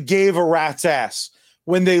one really gave a rat's ass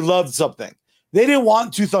when they loved something. They didn't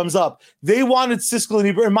want 2 thumbs up. They wanted Siskel and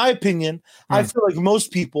Ebert. In my opinion, I feel like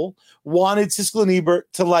most people wanted Siskel and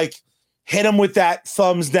Ebert to hit them with that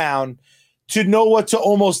thumbs down to know what to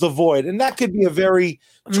almost avoid. And that could be a very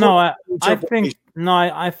I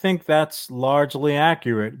think that's largely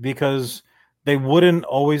accurate because they wouldn't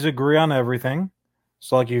always agree on everything.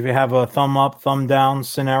 So if you have a thumb up, thumb down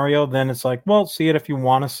scenario, then it's well, see it if you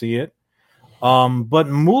want to see it. But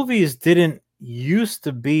movies didn't used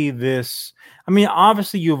to be this. I mean,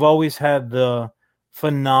 obviously you've always had the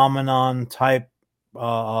phenomenon type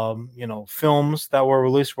films that were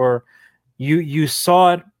released where you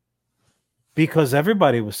saw it because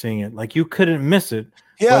everybody was seeing it. You couldn't miss it.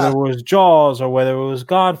 Whether it was Jaws or whether it was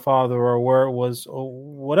Godfather or where it was or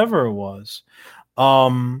whatever it was.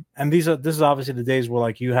 And this is obviously the days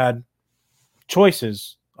where you had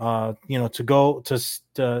choices to go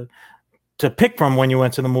to pick from when you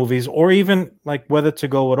went to the movies, or even whether to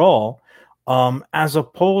go at all, as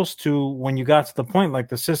opposed to when you got to the point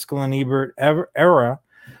the Siskel and Ebert era,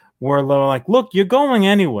 where they're look, you're going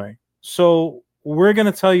anyway, so we're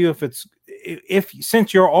going to tell you if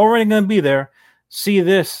since you're already going to be there, see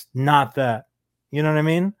this, not that. You know what I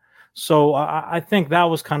mean? So I think that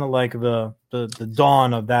was kind of the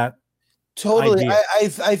dawn of that. Totally. Idea.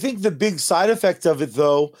 I think the big side effect of it,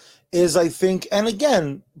 though, is I think, and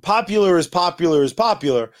again, popular is popular is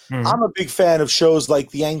popular. Mm-hmm. I'm a big fan of shows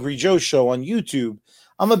like the Angry Joe Show on YouTube.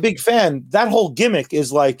 I'm a big fan. That whole gimmick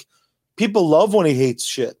is people love when he hates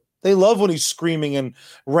shit. They love when he's screaming and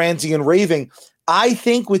ranting and raving. I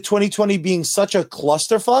think with 2020 being such a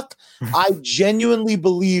clusterfuck, I genuinely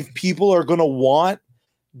believe people are going to want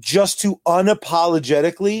just to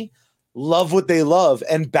unapologetically love what they love.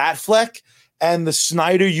 And Batfleck and the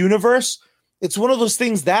Snyder universe, it's one of those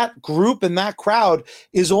things, that group and that crowd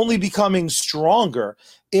is only becoming stronger.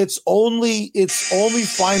 It's only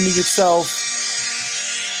finding itself.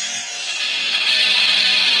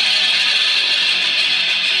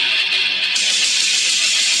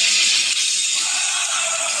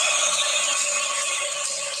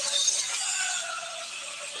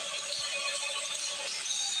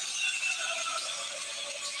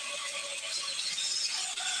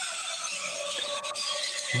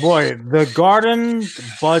 Boy, the Garden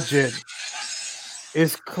budget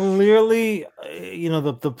is clearly,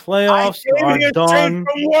 the playoffs are done.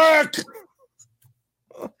 From work.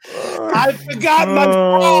 I forgot my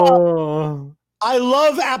job. I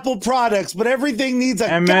love Apple products, but everything needs a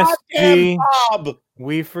MSG, goddamn job.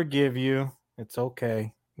 We forgive you. It's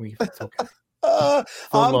okay. It's okay. But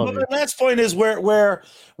my last point is where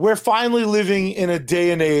we're finally living in a day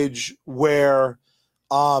and age where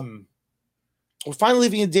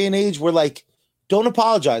don't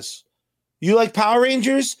apologize. You like Power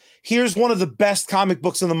Rangers? Here's one of the best comic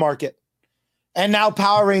books in the market. And now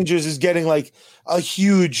Power Rangers is getting a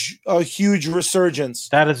huge resurgence.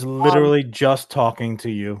 That is literally just talking to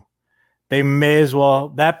you. They may as well,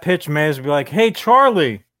 that pitch may as well be hey,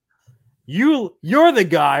 Charlie, you're the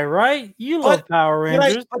guy, right? You love Power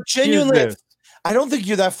Rangers. But genuinely, I don't think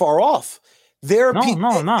you're that far off. There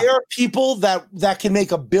are people that can make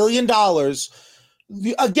 $1 billion.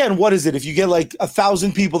 Again, what is it? If you get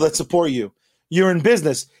 1,000 people that support you, you're in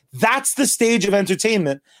business. That's the stage of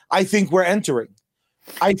entertainment I think we're entering.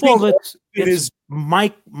 I think it is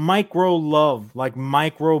micro love,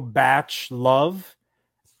 micro batch love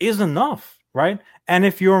is enough, right? And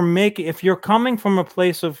if you're coming from a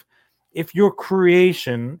place of, if your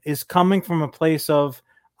creation is coming from a place of,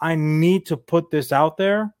 I need to put this out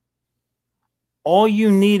there, all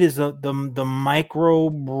you need is the micro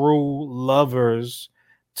brew lovers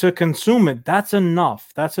to consume it. That's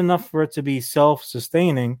enough. That's enough for it to be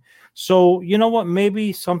self-sustaining. So you know what?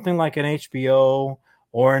 Maybe something like an HBO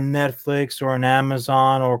or a Netflix or an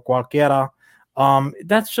Amazon or cualquiera,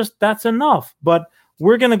 that's enough. But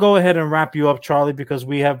we're gonna go ahead and wrap you up, Charlie, because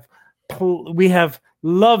we have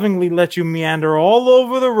lovingly let you meander all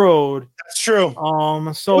over the road. That's true.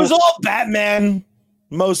 So it was all Batman,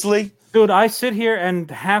 mostly. Dude, I sit here and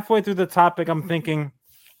halfway through the topic, I'm thinking,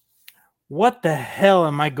 what the hell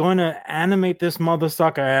am I going to animate this mother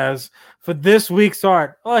sucker as for this week's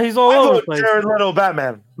art? Oh, he's all over the place. Jared Leto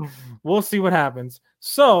Batman. We'll see what happens.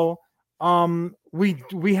 So,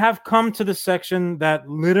 we have come to the section that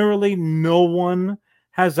literally no one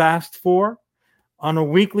has asked for on a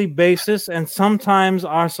weekly basis, and sometimes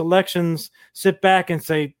our selections sit back and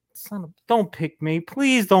say, don't pick me,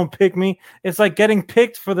 please don't pick me. It's like getting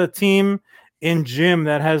picked for the team in gym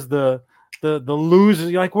that has the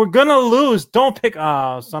losers. You're like, we're gonna lose, don't pick.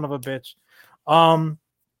 Son of a bitch.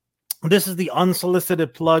 This is the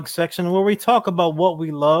unsolicited plug section where we talk about what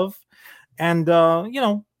we love, and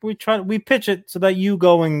we pitch it so that you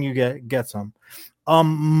go and you get some.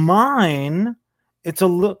 Mine,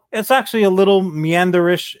 it's actually a little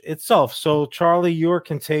meanderish itself. So Charlie, you're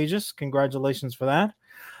contagious. Congratulations for that.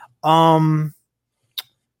 The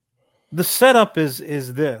setup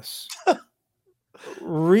is this.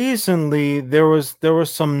 Recently there was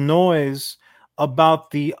some noise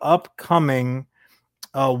about the upcoming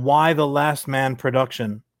Y the Last Man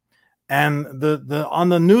production, and the on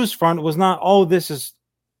the news front was not, oh, this is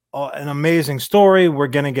an amazing story, we're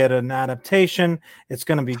gonna get an adaptation, it's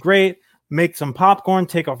gonna be great, make some popcorn,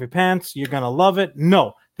 take off your pants, you're gonna love it.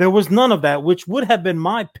 No, there was none of that, which would have been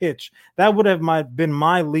my pitch. That would have been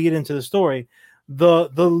my lead into the story. The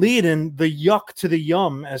lead in, the yuck to the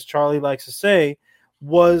yum, as Charlie likes to say,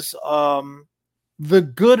 was the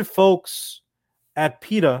good folks at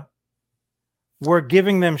PETA were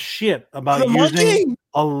giving them shit about using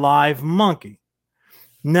a live monkey.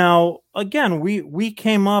 Now, again, we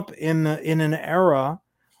came up in an era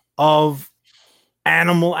of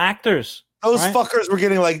animal actors. Those fuckers were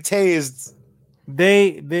getting like tased.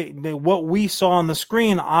 They what we saw on the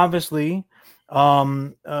screen, obviously, a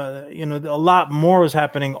lot more was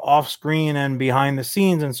happening off screen and behind the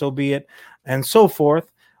scenes, and so be it, and so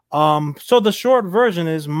forth. So the short version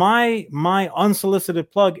is my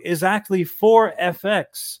unsolicited plug is actually for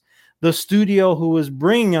FX, the studio who is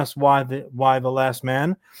bringing us Y the Last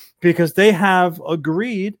Man, because they have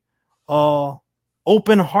agreed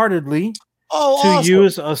open-heartedly to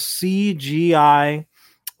use a CGI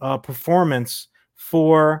performance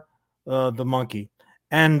for the monkey.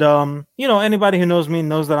 And anybody who knows me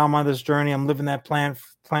knows that I'm on this journey. I'm living that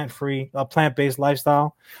plant-free, plant-based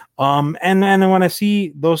lifestyle. And when I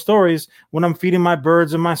see those stories, when I'm feeding my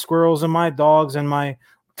birds and my squirrels and my dogs and my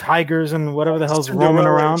tigers and whatever the hell's roaming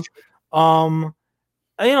around,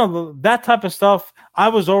 that type of stuff, I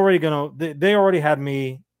was already they already had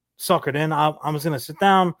me suckered in. I was gonna sit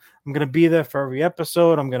down. I'm gonna be there for every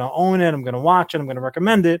episode. I'm gonna own it. I'm gonna watch it. I'm gonna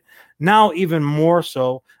recommend it. Now even more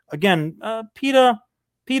so. Again,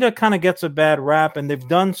 PETA kind of gets a bad rap, and they've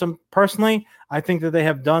done some. Personally, I think that they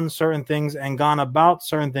have done certain things and gone about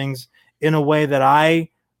certain things in a way that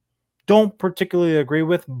I don't particularly agree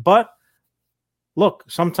with. But look,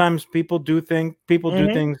 sometimes people do things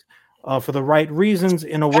for the right reasons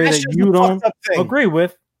in a way that you don't agree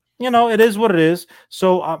with. It is what it is.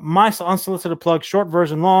 So my unsolicited plug, short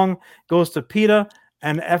version long, goes to PETA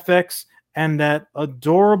and FX and that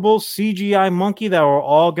adorable CGI monkey that we're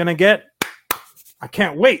all going to get. I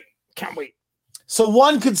can't wait. Can't wait. So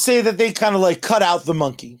one could say that they kind of like cut out the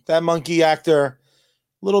monkey. That monkey actor,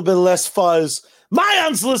 a little bit less fuzz. My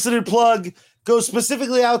unsolicited plug goes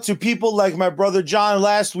specifically out to people like my brother John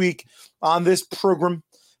last week on this program.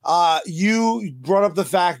 You brought up the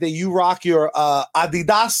fact that you rock your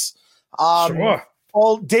Adidas sure.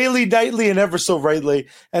 all daily, nightly, and ever so rightly,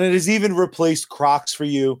 and it has even replaced Crocs for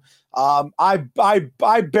you. I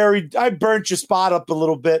burnt your spot up a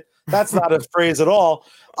little bit. That's not a phrase at all.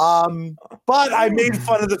 But I made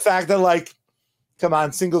fun of the fact that, like, come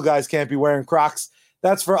on, single guys can't be wearing Crocs.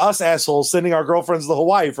 That's for us assholes sending our girlfriends to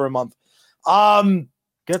Hawaii for a month.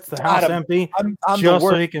 Gets the house empty just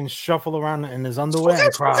so he can shuffle around in his underwear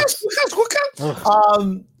and Crocs.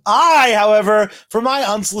 I, however, for my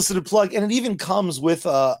unsolicited plug, and it even comes with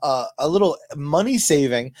a little money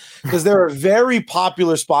saving, because they're a very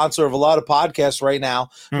popular sponsor of a lot of podcasts right now.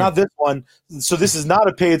 Not this one. So this is not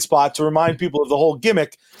a paid spot to remind people of the whole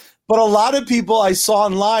gimmick. But a lot of people I saw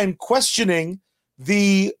online questioning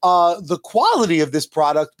the quality of this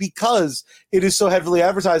product because it is so heavily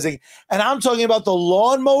advertising. And I'm talking about the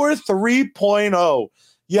Lawnmower 3.0.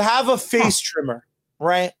 You have a face trimmer,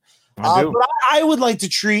 right? But I would like to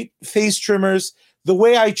treat face trimmers the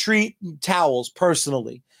way I treat towels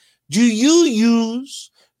personally. Do you use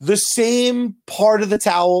the same part of the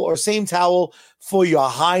towel or same towel for your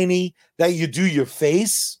hiney that you do your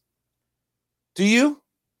face? Do you?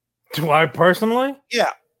 Do I personally?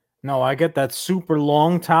 Yeah. No, I get that super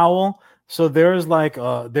long towel. So there's like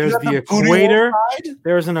there's the booty hole equator. side?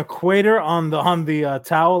 There's an equator on the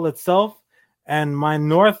towel itself, and my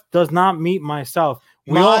north does not meet my south.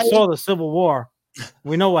 We all saw the Civil War.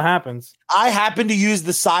 We know what happens. I happen to use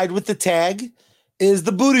the side with the tag is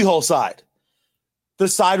the booty hole side. The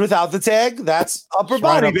side without the tag, that's upper It's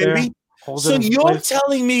right body, up there. baby. Hold it So in you're place.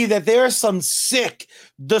 telling me that there are some sick,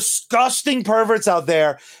 disgusting perverts out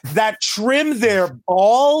there that trim their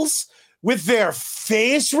balls with their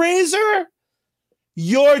face razor?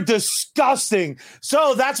 You're disgusting.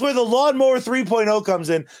 So that's where the Lawnmower 3.0 comes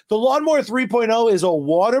in. The Lawnmower 3.0 is a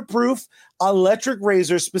waterproof electric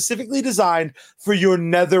razor specifically designed for your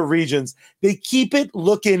nether regions. They keep it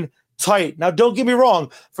looking tight. Now, don't get me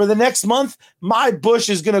wrong. For the next month, my bush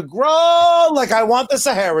is going to grow like I want the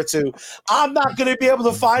Sahara to. I'm not going to be able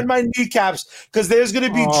to find my kneecaps because there's going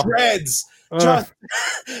to be dreads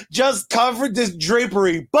just covered this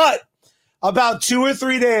drapery. But about 2 or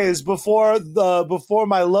 3 days before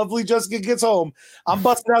my lovely Jessica gets home, I'm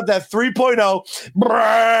busting out that 3.0.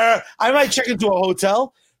 Brrr. I might check into a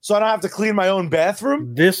hotel so I don't have to clean my own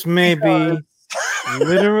bathroom. This may be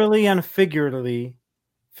literally and figuratively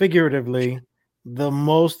the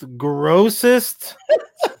most grossest,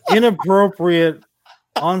 inappropriate,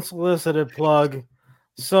 unsolicited plug.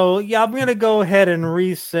 So yeah, I'm gonna go ahead and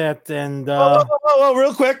reset and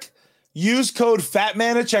real quick. Use code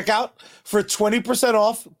FATMAN at checkout for 20%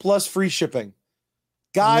 off plus free shipping.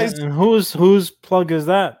 Guys, and whose plug is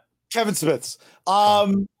that? Kevin Smith's.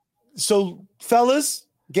 So fellas,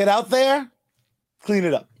 get out there, clean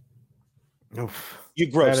it up. Oof, You're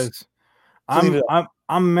gross.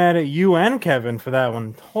 I'm mad at you and Kevin for that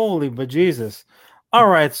one. Holy bejesus. All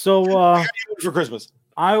right, so for Christmas.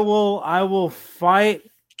 I will fight.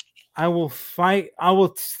 I will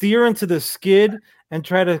steer into the skid and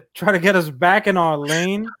try to get us back in our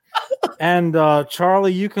lane. And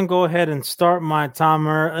Charlie, you can go ahead and start my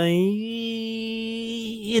timer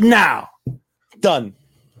now. Done.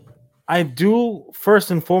 I do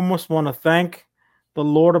first and foremost want to thank the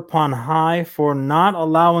Lord upon high for not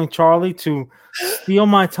allowing Charlie to steal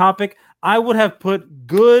my topic. I would have put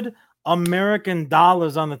good American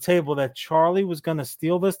dollars on the table that Charlie was going to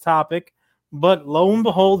steal this topic, but lo and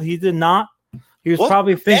behold, he did not. He was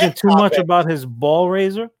probably thinking too much about his ball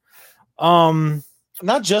razor. Not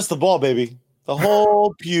just the ball, baby. The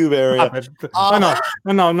whole pube area.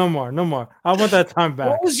 No more. I want that time back.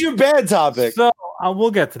 What was your bad topic? So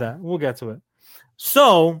we'll get to that. We'll get to it.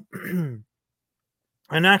 So, and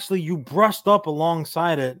actually, you brushed up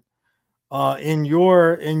alongside it in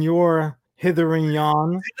your hither and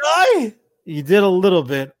yon. Did I? You did a little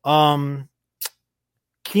bit.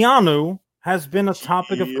 Keanu has been a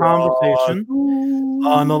topic of conversation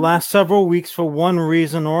in the last several weeks for one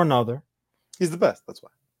reason or another. He's the best. That's why.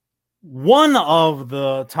 One of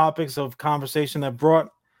the topics of conversation that brought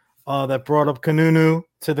up Kanunu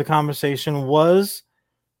to the conversation was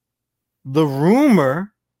the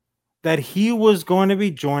rumor that he was going to be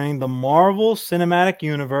joining the Marvel Cinematic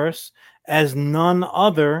Universe as none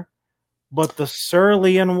other but the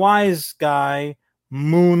surly and wise guy,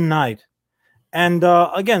 Moon Knight. And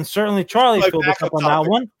again, certainly Charlie filled us up on that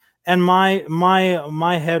one. And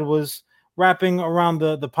my head was wrapping around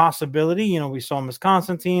the possibility. You know, we saw him as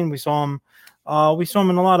Constantine. We saw him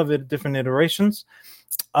in a lot of different iterations.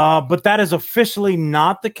 But that is officially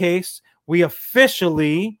not the case. We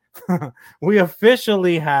officially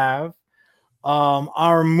have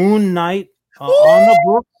our Moon Knight on the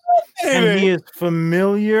book, and he is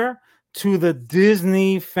familiar to the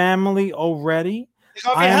Disney family already.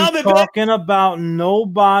 I am talking about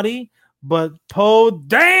nobody but Poe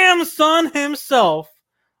damn son himself,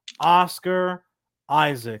 Oscar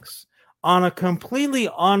Isaacs. On a completely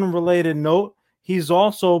unrelated note, he's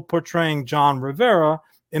also portraying John Rivera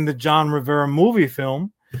in the John Rivera movie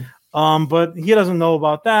film. But he doesn't know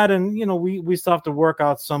about that, and you know we still have to work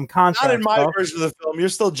out some contract. Not in my version of the film. You're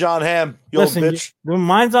still John Hamm. Listen, old bitch.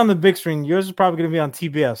 Mine's on the big screen. Yours is probably going to be on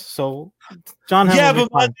TBS. So John Hamm. Yeah, but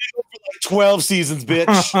mine's for like 12 seasons,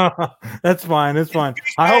 bitch. That's fine. It's fine.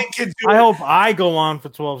 I hope I go on for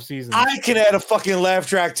 12 seasons. I can add a fucking laugh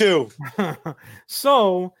track too.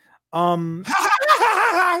 So,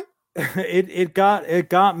 it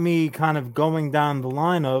got me kind of going down the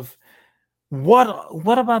line of.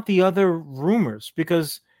 What about the other rumors?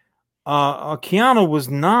 Because Keanu was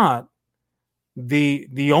not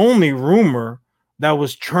the only rumor that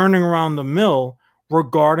was churning around the mill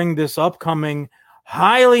regarding this upcoming,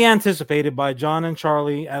 highly anticipated by John and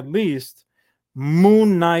Charlie, at least,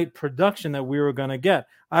 Moon Knight production that we were going to get.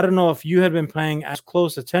 I don't know if you had been paying as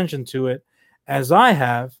close attention to it as I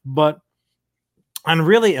have, but And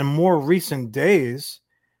really, in more recent days,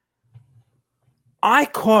 I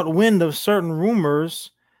caught wind of certain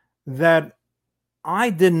rumors that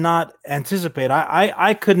I did not anticipate.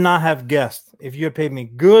 I could not have guessed if you had paid me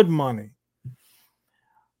good money.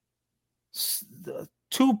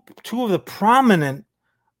 Two of the prominent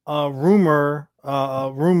rumored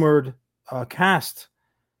cast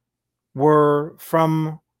were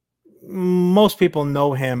from, most people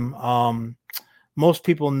know him. Most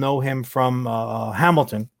people know him from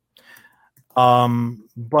Hamilton.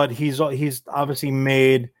 But he's obviously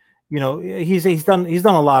made, he's done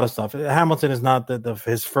a lot of stuff. Hamilton is not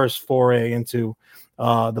his first foray into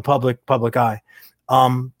the public eye.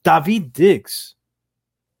 Daveed Diggs,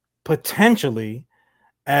 potentially,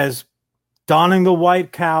 as donning the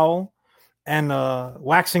white cowl and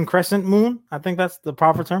waxing crescent moon, I think that's the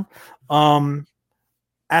proper term,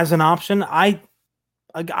 as an option. I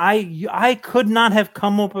could not have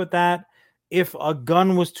come up with that if a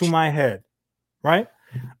gun was to my head, right?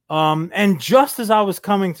 And just as I was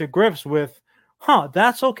coming to grips with,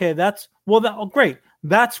 that's okay. Great.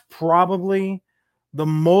 That's probably the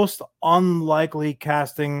most unlikely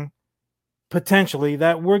casting potentially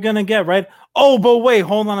that we're gonna get, right? Oh, but wait,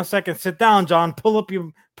 hold on a second. Sit down, John. Pull up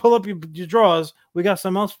your drawers. We got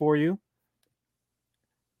something else for you.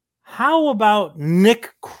 How about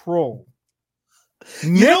Nick Kroll?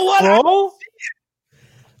 You know what? Kroll?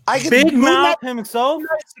 I can Big Mouth himself.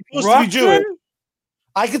 Supposed to be Jewish.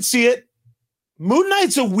 I could see it. Moon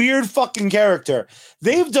Knight's a weird fucking character.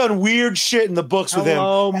 They've done weird shit in the books with him.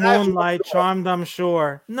 Oh, Moonlight, Charmed, I'm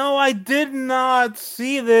sure. No, I did not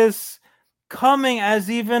see this coming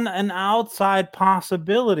as even an outside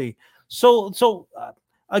possibility. So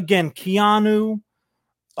again, Keanu.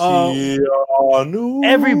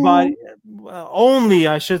 Everybody,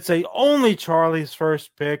 only Charlie's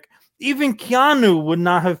first pick. Even Keanu would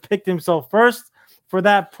not have picked himself first for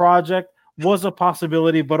that project. Was a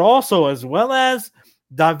possibility, but also as well as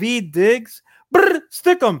Daveed Diggs.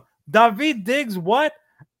 Stick him. Daveed Diggs, what?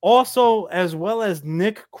 Also as well as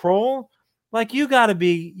Nick Kroll. Like, you gotta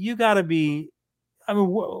be. I mean,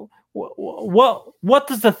 what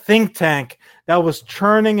does the think tank that was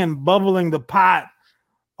churning and bubbling the pot?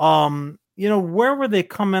 Where were they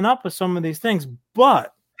coming up with some of these things?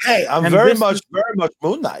 But hey, I'm very much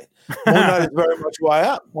Moon Knight. Moon Knight is very much who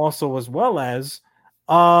I am. Also, as well as,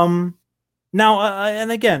 now,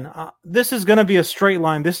 and again, this is going to be a straight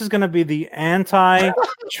line. This is going to be the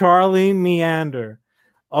anti-Charlie meander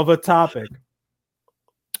of a topic.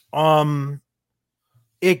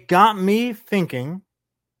 It got me thinking,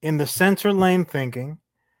 in the center lane thinking,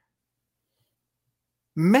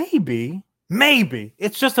 maybe,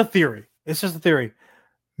 it's just a theory.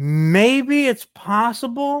 Maybe it's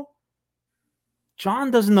possible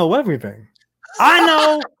John doesn't know everything. I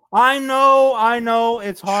know.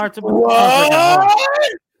 It's hard to believe.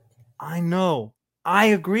 I know. I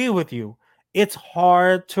agree with you. It's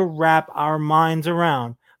hard to wrap our minds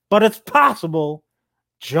around, but it's possible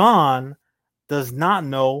John does not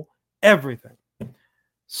know everything.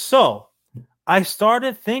 So I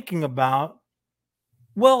started thinking about,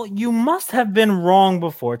 well, you must have been wrong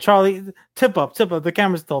before. Charlie, tip up. The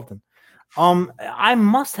camera's tilting. I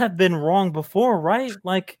must have been wrong before, right?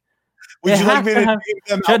 Like, would you like me to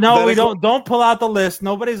give them? No, we don't. Don't pull out the list.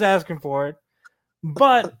 Nobody's asking for it.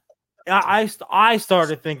 But I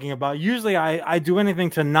started thinking about. Usually, I do anything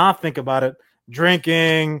to not think about it.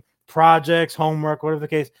 Drinking, projects, homework, whatever the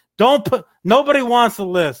case. Nobody wants the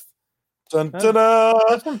list. That's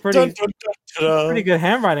some pretty good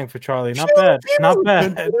handwriting for Charlie. Not bad.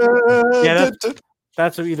 Yeah,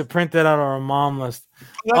 that's either printed out or a mom list.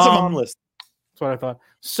 That's a mom list. That's what I thought.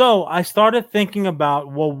 So I started thinking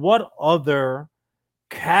about, well, what other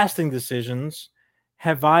casting decisions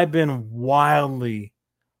have I been wildly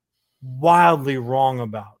wrong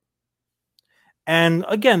about? And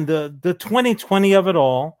again, the 2020 of it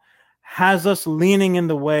all has us leaning in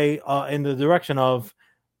the direction of,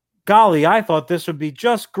 golly, I thought this would be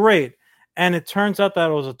just great. And it turns out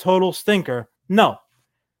that it was a total stinker. No,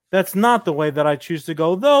 that's not the way that I choose to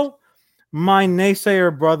go, though. My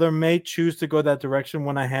naysayer brother may choose to go that direction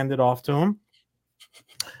when I hand it off to him.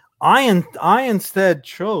 I instead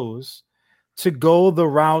chose to go the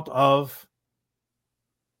route of,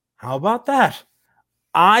 how about that?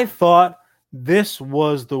 I thought this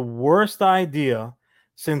was the worst idea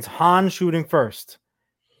since Han shooting first.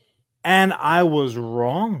 And I was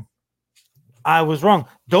wrong.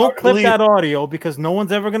 Don't clip that audio because no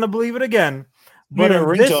one's ever going to believe it again. But in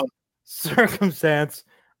this circumstance,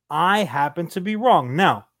 I happen to be wrong.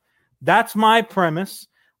 Now, that's my premise.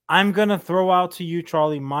 I'm going to throw out to you,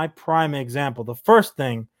 Charlie, my prime example. The first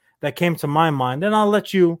thing that came to my mind. And I'll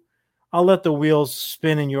let the wheels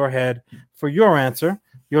spin in your head for your answer.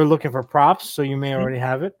 You're looking for props, so you may already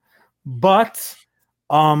have it. But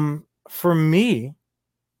for me,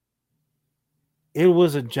 it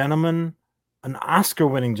was a gentleman, an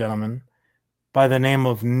Oscar-winning gentleman by the name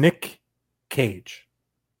of Nick Cage.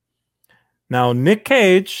 Now, Nick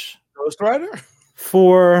Cage, Ghost Rider,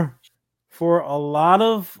 for a lot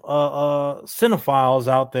of cinephiles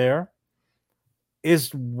out there,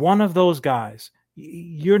 is one of those guys.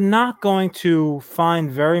 You're not going to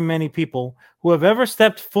find very many people who have ever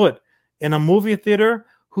stepped foot in a movie theater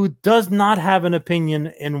who does not have an opinion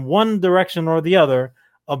in one direction or the other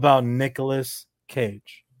about Nicolas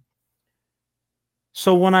Cage.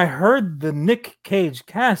 So when I heard the Nick Cage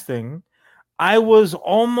casting, I was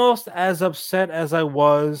almost as upset as I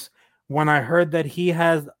was when I heard that he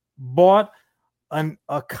has bought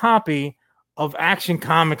a copy of Action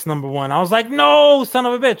Comics #1. I was like, no, son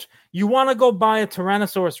of a bitch. You want to go buy a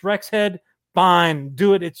Tyrannosaurus Rex head? Fine,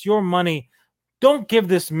 do it. It's your money. Don't give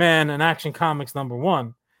this man an Action Comics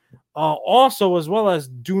 #1. Also, as well as,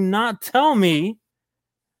 do not tell me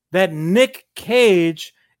that Nick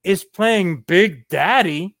Cage is playing Big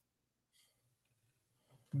Daddy,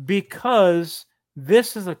 because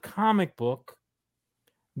this is a comic book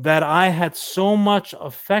that I had so much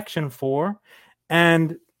affection for,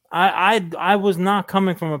 and I was not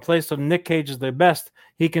coming from a place of Nick Cage is the best.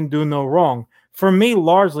 He can do no wrong. For me,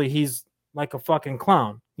 largely, he's like a fucking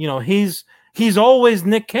clown. You know, he's always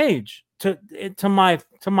Nick Cage to my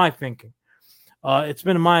thinking. It's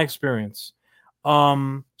been my experience.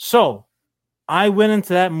 So I went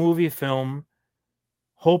into that movie film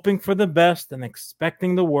hoping for the best and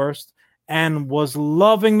expecting the worst, and was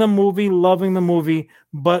loving the movie.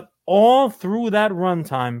 But all through that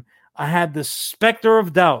runtime, I had the specter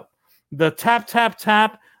of doubt, the tap, tap,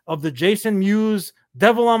 tap of the Jason Mewes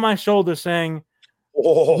devil on my shoulder saying,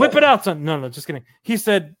 whip it out, son. No, just kidding. He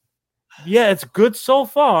said, yeah, it's good so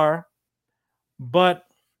far, but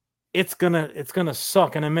it's gonna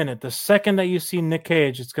suck in a minute. The second that you see Nick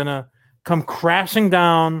Cage, it's gonna come crashing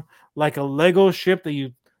down like a Lego ship that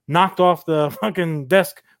you knocked off the fucking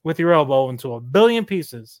desk with your elbow into a billion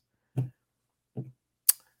pieces.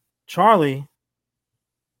 Charlie,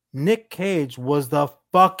 Nick Cage was the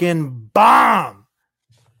fucking bomb.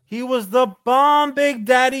 He was the bomb, Big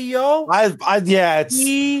Daddy, yo. That's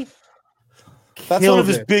one of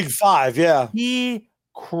his big five. Yeah, he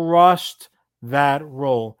crushed that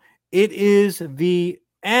role. It is the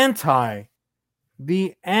anti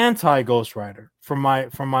Ghost Rider for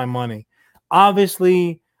my money.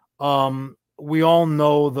 Obviously, we all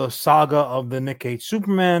know the saga of the Nick Cage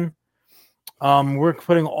Superman. We're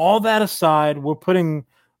putting all that aside. We're putting,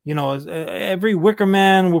 every Wicker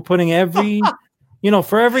Man. We're putting every,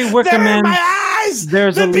 for every Wicker Man,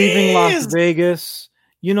 there's a Leaving Las Vegas.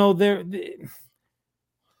 Who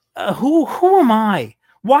am I?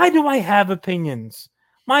 Why do I have opinions?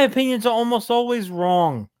 My opinions are almost always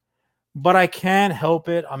wrong, but I can't help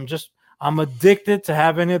it. I'm addicted to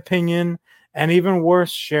having an opinion, and even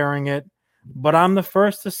worse, sharing it. But I'm the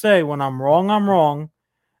first to say, when I'm wrong, I'm wrong.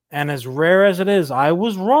 And as rare as it is, I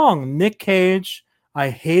was wrong. Nick Cage, I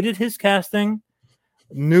hated his casting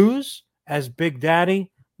news as Big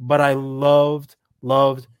Daddy, but I loved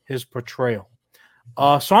his portrayal.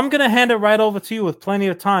 So I'm going to hand it right over to you with plenty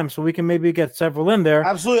of time so we can maybe get several in there.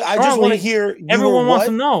 Absolutely. I just want to hear. Everyone wants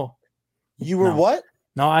to know. You were what?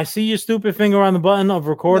 No, I see your stupid finger on the button of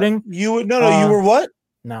recording. You were what?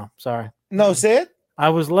 No, sorry. No, say it. I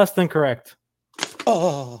was less than correct.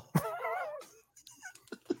 Oh.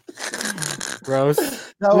 Gross.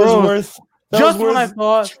 That was worth. When I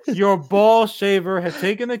thought your ball shaver had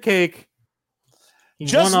taken the cake.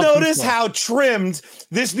 Just notice how trimmed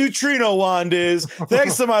this neutrino wand is,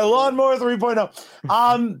 thanks to my lawnmower 3.0.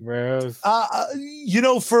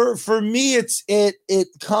 For me, it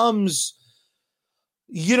comes,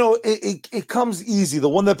 it comes easy. The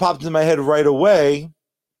one that popped into my head right away,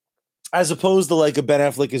 as opposed to like a Ben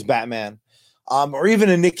Affleck as Batman, or even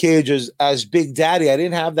a Nick Cage as Big Daddy. I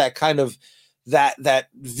didn't have that kind of that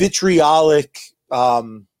vitriolic,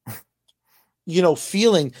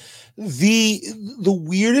 feeling. The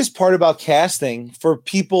weirdest part about casting for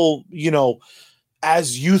people,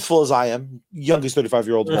 as youthful as I am, youngest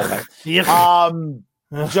 35-year-old of all time,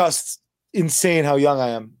 just insane how young I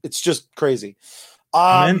am. It's just crazy.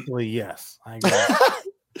 Mentally, yes, I agree.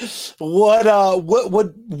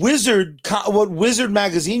 What Wizard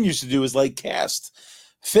magazine used to do is like cast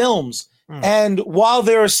films, and while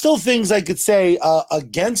there are still things I could say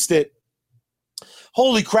against it,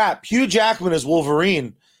 holy crap, Hugh Jackman as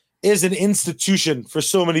Wolverine is an institution for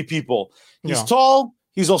so many people. He's tall,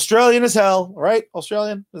 He's Australian as hell, right?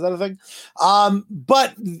 Australian, is that a thing?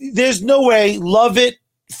 But there's no way. Love it,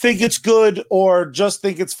 think it's good, or just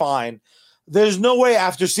think it's fine. There's no way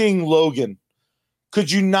after seeing Logan could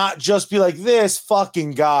you not just be like, this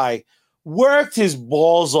fucking guy worked his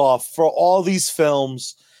balls off for all these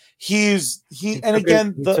films. He took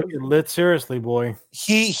it lit seriously, boy.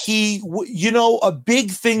 You know, a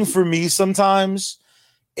big thing for me sometimes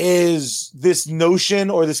is this notion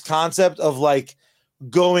or this concept of like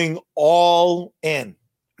going all in.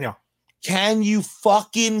 Yeah. Can you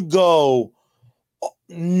fucking go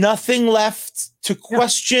nothing left to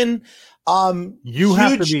question? You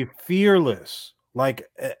have to be fearless. Like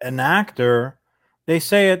an actor, they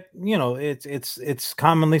say it, you know, it's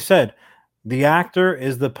commonly said, the actor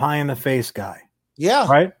is the pie in the face guy. Yeah.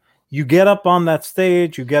 Right? You get up on that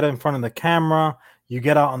stage, you get in front of the camera, you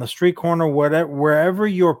get out on the street corner, wherever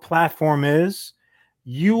your platform is,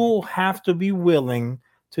 you have to be willing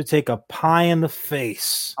to take a pie in the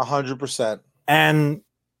face. 100%. And,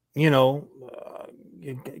 you know,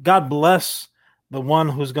 God bless the one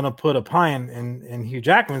who's going to put a pie in Hugh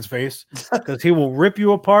Jackman's face, because he will rip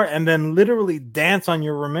you apart and then literally dance on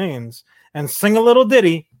your remains and sing a little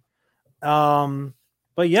ditty.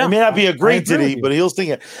 But yeah, it may not be a great ditty, but he'll sing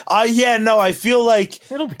it. I feel like,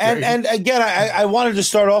 and again, I wanted to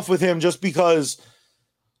start off with him just because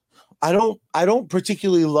I don't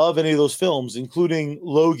particularly love any of those films, including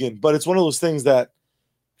Logan, but it's one of those things that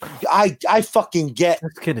I fucking get.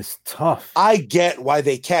 This kid is tough. I get why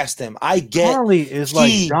they cast him. I get Charlie is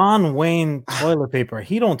like John Wayne toilet paper.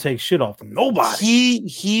 He don't take shit off nobody.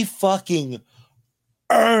 He fucking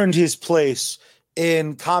earned his place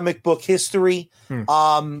in comic book history.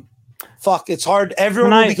 Fuck, it's hard.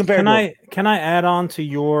 Everyone will be compared to him. Can I add on to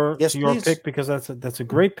your please. pick, because that's a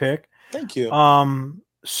great pick. Thank you.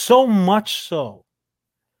 So much so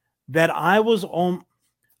that I was on.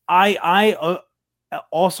 I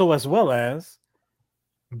also, as well as,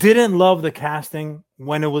 didn't love the casting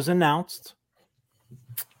when it was announced.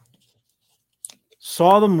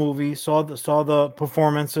 Saw the movie, saw the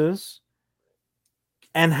performances,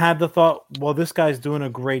 and had the thought, well, this guy's doing a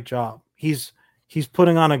great job. He's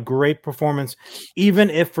putting on a great performance, even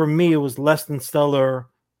if for me it was less than stellar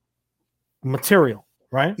material,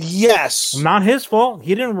 right? Yes. Not his fault.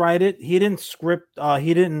 He didn't write it. He didn't script.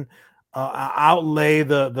 He didn't outlay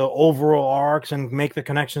the overall arcs and make the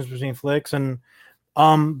connections between flicks. And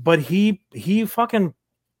but he fucking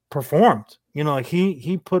performed. You know, like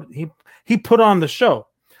he put on the show.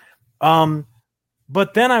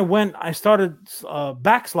 But then I started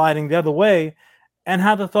backsliding the other way and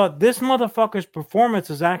had the thought, this motherfucker's performance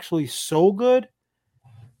is actually so good,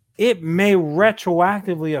 it may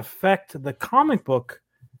retroactively affect the comic book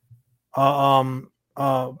character.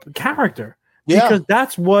 Yeah. Because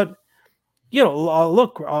that's what, you know,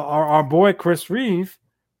 look, our boy Chris Reeve,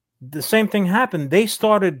 the same thing happened. They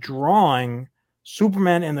started drawing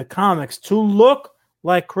Superman in the comics to look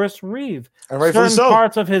like Chris Reeve. And rightfully certain so.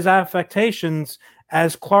 Parts of his affectations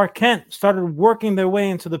as Clark Kent started working their way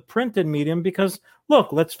into the printed medium, because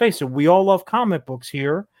look, let's face it, we all love comic books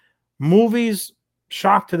here. Movies,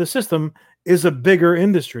 shock to the system, is a bigger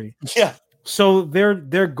industry. Yeah. So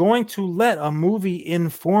they're going to let a movie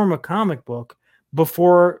inform a comic book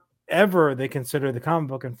before ever they consider the comic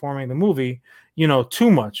book informing the movie, you know, too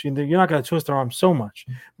much. You're not going to twist their arm so much.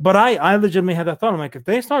 But I legitimately had that thought. I'm like, if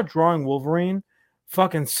they start drawing Wolverine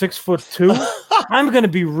fucking 6'2", I'm going to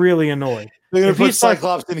be really annoyed. They're going to put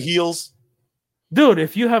Cyclops in heels. Dude,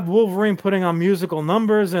 if you have Wolverine putting on musical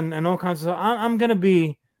numbers and all kinds of stuff, I'm going to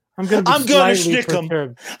schnick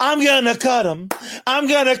him. I'm going to cut him. I'm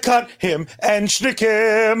going to cut him and schnick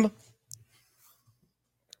him.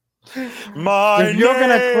 If you're going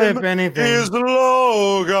to clip anything, is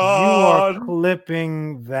Logan. You are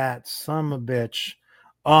clipping that son of a bitch.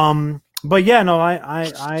 But yeah, no,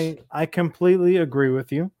 I completely agree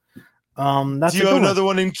with you. That's do you have another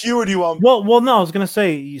one in queue, or do you want? Well, no, I was gonna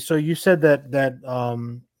say. So you said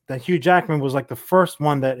that Hugh Jackman was like the first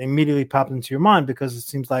one that immediately popped into your mind, because it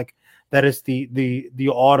seems like that is the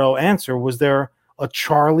auto answer. Was there a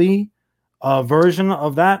Charlie version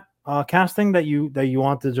of that casting that you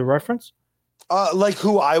wanted to reference? Like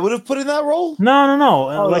who I would have put in that role? No.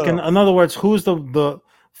 No. In other words, who's the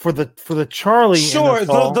for the Charlie? Sure.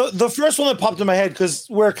 The first one that popped in my head, because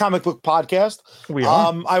we're a comic book podcast. We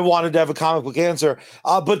are. I wanted to have a comic book answer.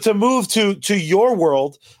 But to move to your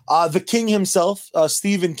world, the King himself,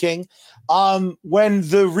 Stephen King, when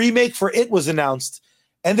the remake for It was announced,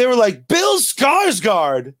 and they were like, Bill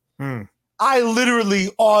Skarsgård. I literally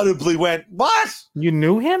audibly went, what? You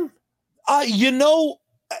knew him? You know,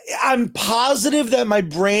 I'm positive that my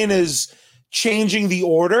brain is changing the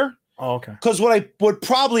order. Oh, okay. Because what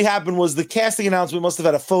probably happened was the casting announcement must have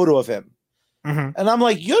had a photo of him. Mm-hmm. And I'm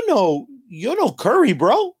like, you know Curry,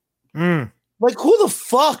 bro. Like, who the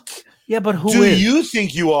fuck? Yeah, but who do is? You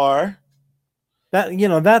think you are?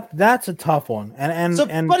 That's a tough one.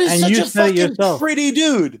 But he's such you a said it fucking yourself. pretty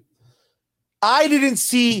dude. I didn't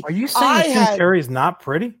see. Are you saying Tim Curry's not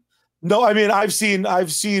pretty? No, I mean I've seen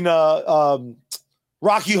Rocky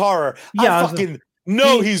Horror. Yeah, I fucking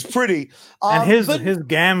know he's pretty. And his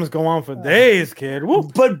gams go on for days, kid. Woo.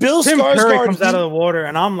 But Bill Tim Skarsgård Curry comes out of the water,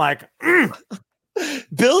 and I'm like,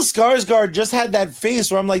 Bill Skarsgård just had that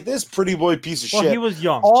face where I'm like, this pretty boy piece of shit. He was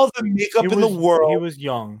young. All the makeup in the world. He was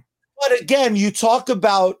young. But again, you talk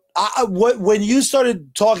about when you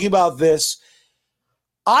started talking about this,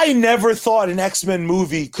 I never thought an X-Men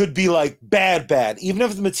movie could be like bad. Even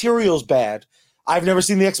if the material's bad. I've never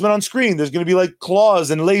seen the X-Men on screen. There's going to be like claws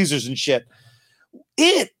and lasers and shit.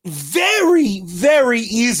 It very, very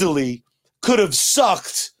easily could have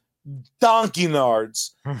sucked donkey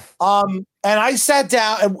nards. And I sat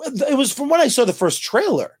down, and it was from when I saw the first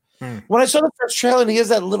trailer. When I saw the first trailer, and he has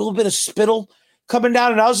that little bit of spittle coming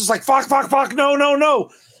down, and I was just like, fuck, no.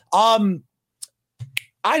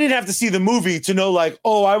 I didn't have to see the movie to know, like,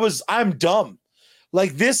 I'm dumb.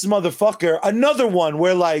 Like, this motherfucker, another one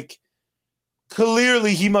where, like,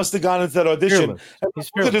 clearly he must have gone into that audition. And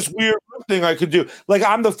look at this weird thing I could do. Like,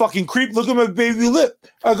 I'm the fucking creep. Look at my baby lip.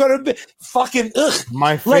 I got a fucking ugh.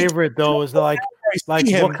 My favorite, though, is like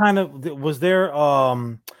what kind of, was there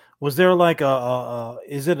like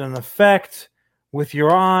is it an effect with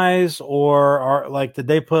your eyes, or like, did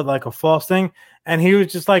they put like a false thing? And he was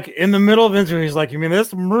just like in the middle of the interview, he's like, you mean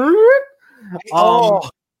this?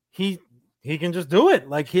 He can just do it.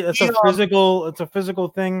 Like it's a physical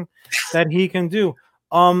thing that he can do.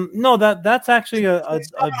 No, that's actually a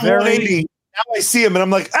very. Now I see him and I'm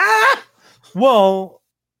like, ah. Well,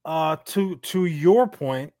 to your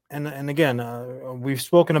point, and again, we've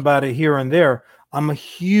spoken about it here and there. I'm a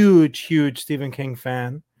huge Stephen King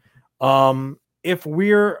fan. If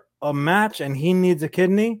we're a match and he needs a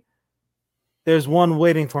kidney, there's one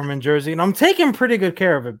waiting for him in Jersey, and I'm taking pretty good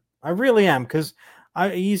care of it. I really am, because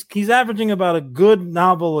he's averaging about a good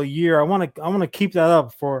novel a year. I want to keep that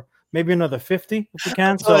up for maybe another 50 if we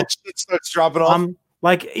can. So it starts dropping off.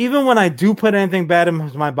 Like, even when I do put anything bad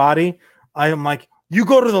in my body, I am like, you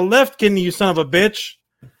go to the left kidney, you son of a bitch.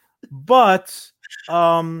 But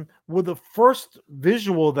with the first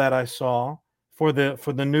visual that I saw for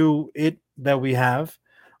the new It that we have,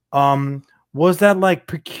 was that like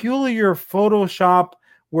peculiar Photoshop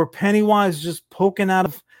where Pennywise is just poking out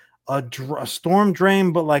of a storm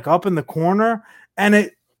drain, but like up in the corner, and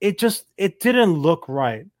it didn't look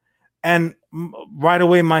right. And right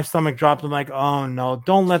away my stomach dropped. I'm like, oh no,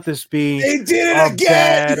 don't let this be a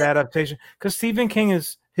bad adaptation, because Stephen King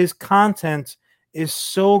his content is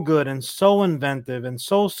so good and so inventive and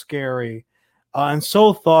so scary and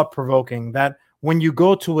so thought-provoking that when you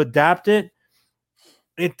go to adapt it,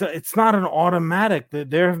 it's not an automatic.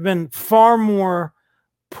 There have been far more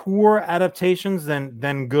poor adaptations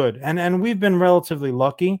than good, and we've been relatively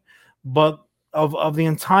lucky. But of the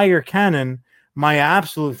entire canon, my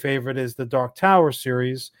absolute favorite is the Dark Tower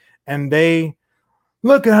series, and they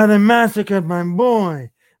look at how they massacred my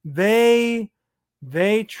boy. They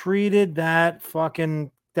treated that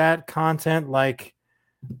content like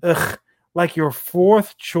your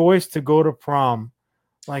fourth choice to go to prom.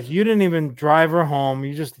 Like, you didn't even drive her home.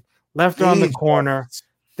 You just left her on the corner.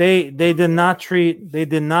 They did not treat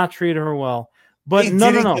her well. But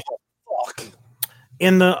no.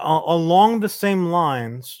 Along the same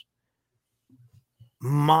lines,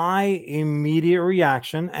 my immediate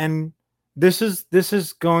reaction, and this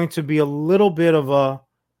is going to be a little bit of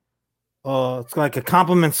it's like a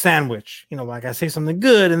compliment sandwich. You know, like I say something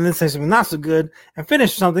good and then say something not so good and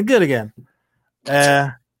finish something good again.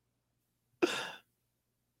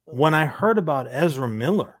 When I heard about Ezra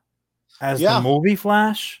Miller as the movie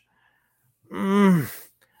Flash, I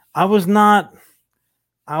was not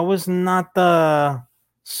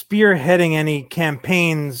spearheading any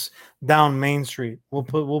campaigns down Main Street.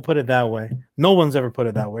 We'll put it that way. No one's ever put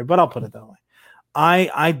it that way, but I'll put it that way.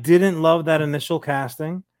 I didn't love that initial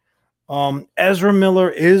casting. Ezra Miller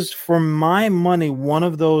is, for my money, one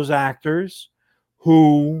of those actors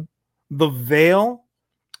who the veil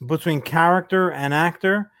between character and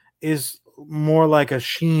actor is more like a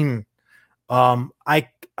sheen. I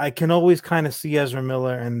can always kind of see Ezra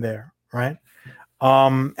Miller in there, right?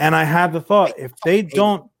 And I had the thought, if they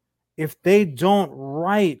don't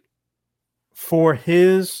write for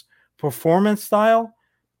his performance style,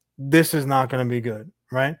 this is not going to be good,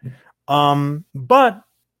 right? But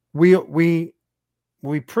we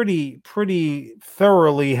pretty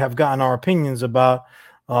thoroughly have gotten our opinions about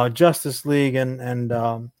Justice League and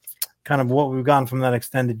kind of what we've gotten from that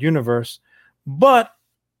extended universe. But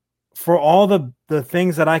for all the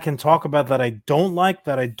things that I can talk about that I don't like,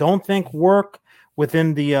 that I don't think work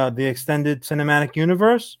within the extended cinematic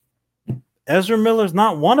universe, Ezra Miller's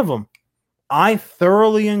not one of them. I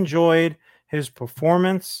thoroughly enjoyed his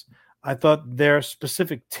performance. I thought their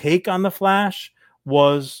specific take on the Flash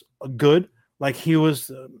was good. Like, he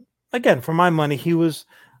was, again, for my money, he was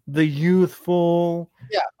the youthful,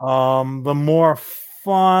 the more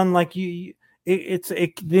fun. Like, the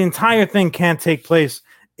entire thing can't take place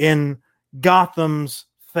in Gotham's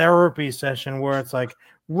therapy session where it's like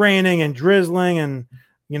raining and drizzling and,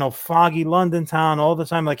 you know, foggy London town all the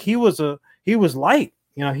time. Like, he was light.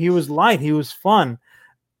 You know, he was light. He was fun.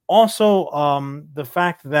 Also, the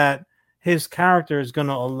fact that his character is going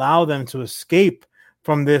to allow them to escape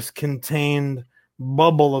from this contained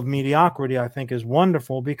bubble of mediocrity, I think, is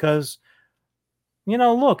wonderful because, you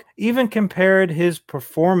know, look, even compared his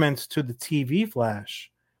performance to the TV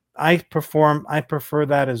Flash, I prefer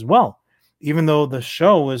that as well, even though the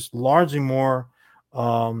show is largely more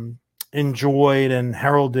enjoyed and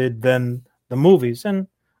heralded than the movies. And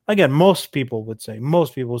again, most people would say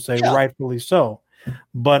rightfully so.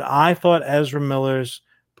 But I thought Ezra Miller's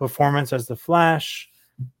performance as the Flash,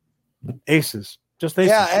 aces. Just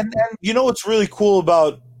aces. Yeah, and you know what's really cool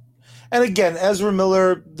about, and again, Ezra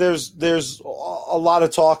Miller, there's a lot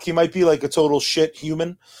of talk. He might be like a total shit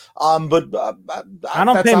human, but I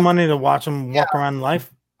don't pay money to watch him walk around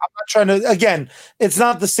life. I'm not trying to. Again, it's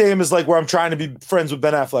not the same as like where I'm trying to be friends with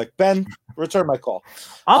Ben Affleck. Ben, return my call.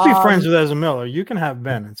 I'll be friends with Ezra Miller. You can have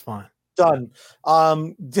Ben. It's fine. Done.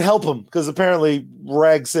 To help him because apparently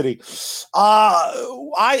Rag City.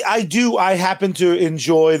 I happen to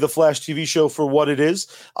enjoy the Flash TV show for what it is.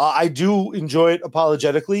 I do enjoy it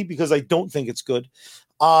apologetically because I don't think it's good.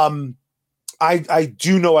 I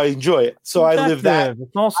do know I enjoy it, so I live that.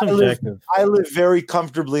 It's all subjective. I live very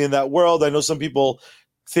comfortably in that world. I know some people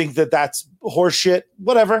think that that's horseshit.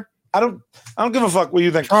 Whatever. I don't give a fuck what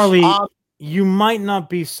you think, Charlie. You might not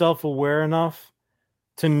be self-aware enough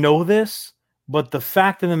to know this, but the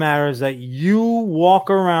fact of the matter is that you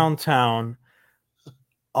walk around town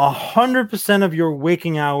 100% of your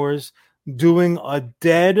waking hours doing a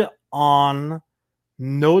dead-on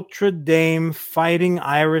Notre Dame Fighting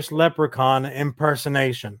Irish Leprechaun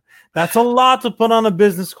impersonation. That's a lot to put on a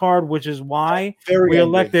business card, which is why we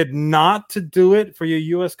elected not to do it for your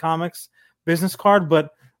U.S. Comics business card,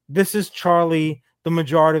 but this is Charlie the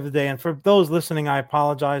majority of the day. And for those listening, I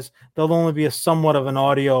apologize. There'll only be a somewhat of an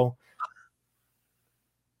audio.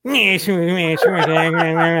 This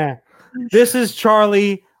is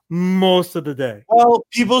Charlie most of the day. Well,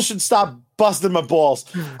 people should stop busting my balls.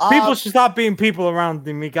 People should stop being people around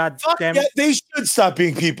me. God damn it. They should stop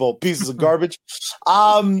being people. Pieces of garbage.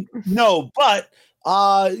 No, but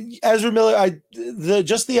Ezra Miller,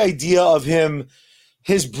 just the idea of him,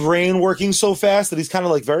 his brain working so fast that he's kind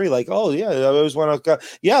of like very like, oh yeah, I always want to,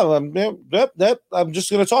 I'm just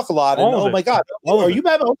going to talk a lot. And oh my God, are you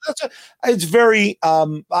bad? It's very,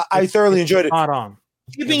 I thoroughly enjoyed it. Spot on.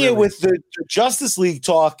 Keeping it with the Justice League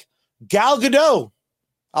talk, Gal Gadot.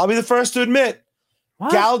 I'll be the first to admit,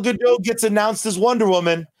 what? Gal Gadot gets announced as Wonder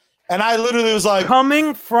Woman, and I literally was like,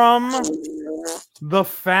 coming from the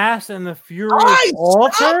Fast and the Furious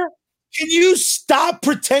altar. Can you stop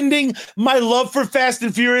pretending my love for Fast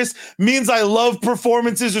and Furious means I love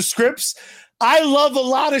performances or scripts? I love a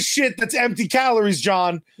lot of shit that's empty calories,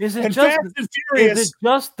 John. Is it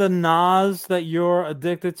just the Nas that you're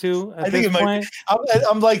addicted to at this point?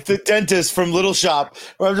 I'm like the dentist from Little Shop,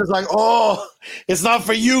 where I'm just like, oh, it's not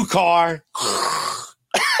for you, car. I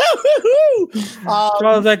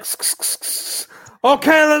was like,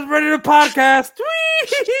 okay, let's ready to podcast.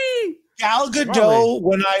 Gal Gadot,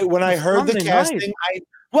 when I heard the casting,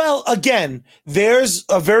 again, there's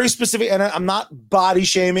a very specific, and I'm not body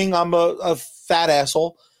shaming. I'm a fat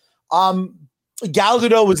asshole. Gal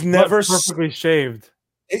Gadot was never perfectly shaved.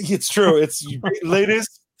 It's true. It's ladies,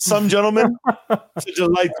 some gentlemen, to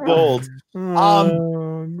delight the bold.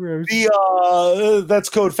 That's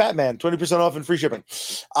code FATMAN, 20% off and free shipping.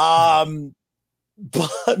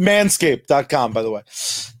 Manscaped.com, by the way.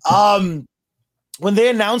 When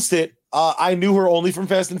they announced it, I knew her only from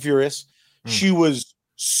Fast and Furious. She was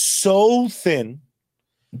so thin,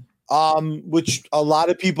 which a lot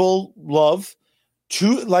of people love.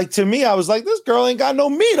 To me, I was like, this girl ain't got no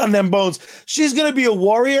meat on them bones. She's going to be a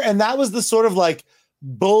warrior. And that was the sort of like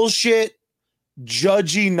bullshit,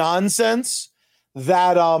 judgy nonsense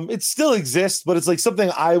that it still exists, but it's like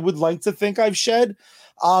something I would like to think I've shed.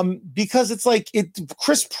 because it's like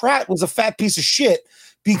Chris Pratt was a fat piece of shit,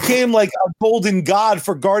 became like a golden god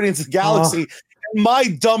for Guardians of the Galaxy. And my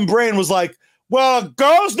dumb brain was like, well, a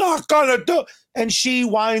girl's not gonna do, and she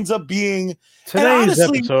winds up being. Today's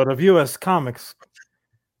episode of US Comics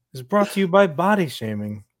is brought to you by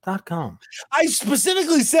bodyshaming.com. I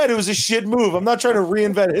specifically said it was a shit move. I'm not trying to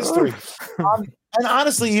reinvent history. And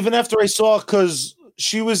honestly, even after I saw, because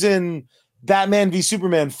she was in Batman v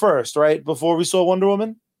Superman first, right? Before we saw Wonder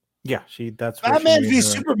Woman? Yeah, that's Batman v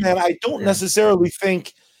Superman. I don't necessarily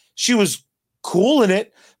think she was cool in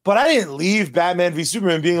it, but I didn't leave Batman v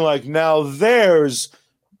Superman being like, now there's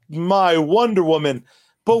my Wonder Woman.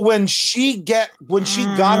 But when she got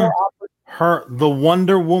the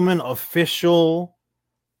Wonder Woman official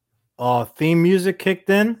theme music kicked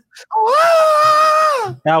in,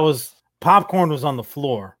 that was popcorn was on the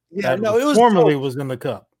floor. Yeah, that no, it was formerly was in the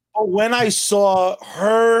cup. But when I saw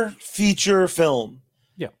her feature film,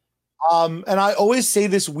 and I always say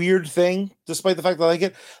this weird thing, despite the fact that I like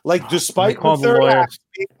it, like despite the third act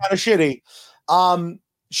being kind of shitty,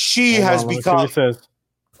 she has become.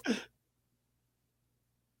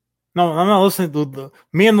 No, I'm not listening to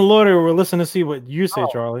me and the lawyer were listening to see what you say,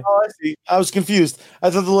 Charlie. Oh, I see. I was confused. I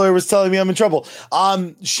thought the lawyer was telling me I'm in trouble.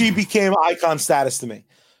 She became icon status to me.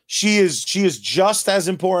 She is just as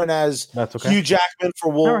important as Hugh Jackman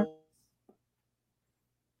for Wolf.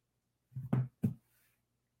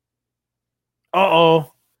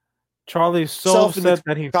 Uh-oh. Charlie's so upset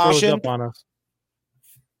that he froze up on us.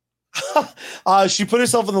 She put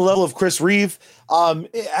herself on the level of Chris Reeve,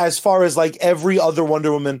 as far as like every other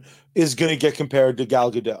Wonder Woman is going to get compared to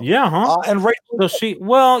Gal Gadot. Yeah, huh? And right.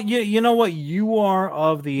 So you know what? You are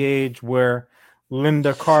of the age where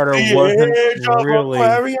Linda Carter wasn't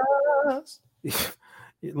really.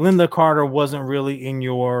 Linda Carter wasn't really in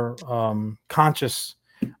your conscious,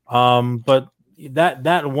 but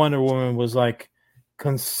that Wonder Woman was like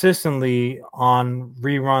consistently on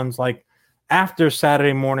reruns. Like after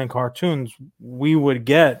Saturday morning cartoons, we would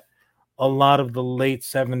get a lot of the late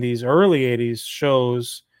 70s, early 80s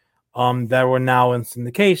shows that were now in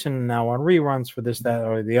syndication, now on reruns for this, that,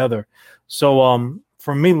 or the other. So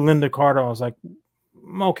for me, Linda Carter, I was like,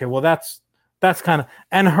 okay, well that's kind of,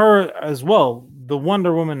 and her as well. The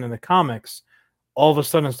Wonder Woman in the comics all of a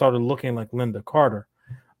sudden started looking like Linda Carter.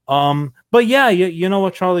 But yeah, you know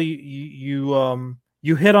what, Charlie,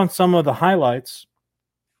 you hit on some of the highlights,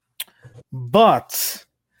 but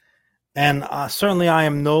certainly I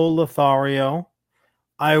am no Lothario.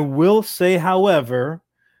 I will say, however,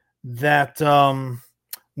 that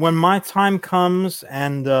when my time comes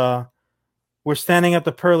and we're standing at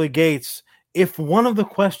the pearly gates, if one of the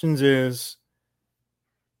questions is,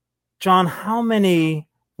 John, how many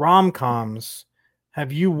rom-coms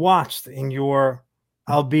have you watched in your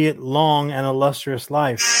albeit long and illustrious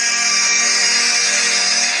life?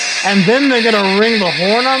 And then they're going to ring the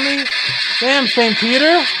horn on me? Damn, St.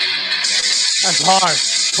 Peter. That's hard.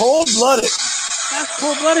 Cold-blooded. That's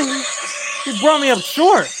cold-blooded. He brought me up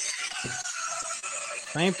short.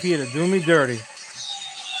 St. Peter, do me dirty.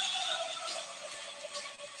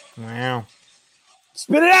 Wow.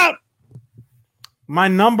 Spit it out. My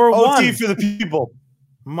number one. OT for the people.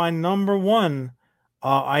 My number one.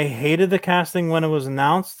 I hated the casting when it was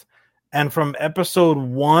announced. And from episode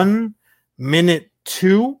 1, minute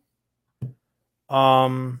 2,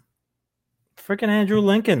 freaking Andrew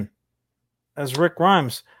Lincoln as Rick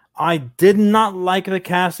Grimes. I did not like the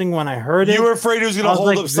casting when I heard it. You were afraid he was going to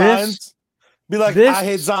hold up signs? Be like, I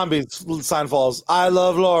hate zombies. Sign falls. I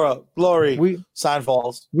love Lori. Sign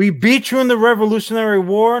falls. We beat you in the Revolutionary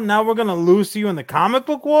War. Now we're going to lose to you in the comic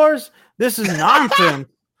book wars? This is nonsense.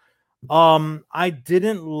 I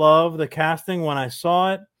didn't love the casting when I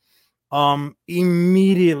saw it.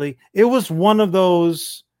 Immediately. It was one of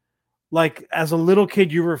those, like, as a little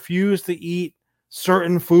kid, you refuse to eat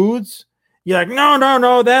certain foods. You're like,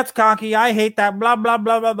 no, that's cocky. I hate that, blah, blah,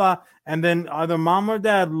 blah, blah, blah. And then either mom or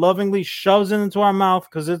dad lovingly shoves it into our mouth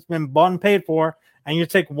because it's been bought and paid for, and you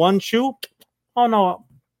take one chew. Oh, no,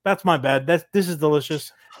 that's my bad. This is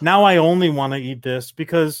delicious. Now I only want to eat this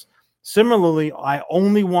because similarly, I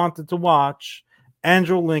only wanted to watch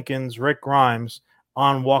Andrew Lincoln's Rick Grimes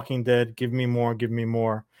on Walking Dead. Give me more, give me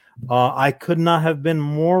more. I could not have been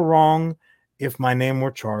more wrong if my name were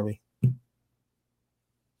Charlie.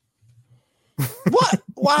 What?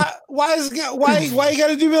 Why you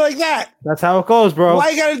gotta do me like that? That's how it goes, bro. Why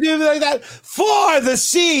you gotta do me like that? For the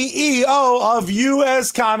CEO of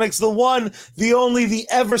US Comics, the one, the only, the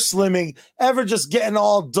ever slimming, ever just getting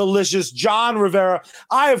all delicious, John Rivera.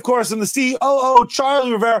 I, of course, am the COO,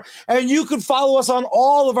 Charlie Rivera, and you can follow us on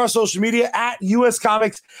all of our social media at US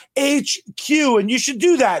Comics HQ, and you should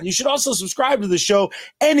do that. You should also subscribe to the show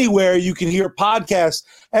anywhere you can hear podcasts.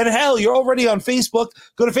 And hell, you're already on Facebook.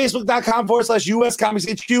 Go to facebook.com/US Comics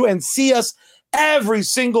HQ and see us every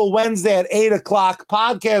single Wednesday at 8 o'clock.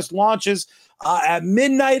 Podcast launches at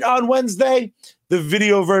midnight on Wednesday. The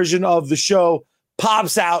video version of the show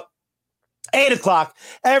pops out 8 o'clock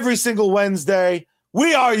every single Wednesday.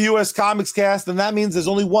 We are US Comics Cast, and that means there's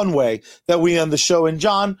only one way that we end the show. And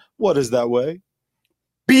John, what is that way?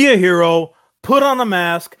 Be a hero, put on a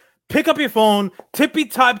mask, pick up your phone, tippy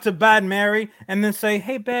type to Bad Mary, and then say,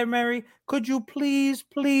 hey, Bad Mary, could you please,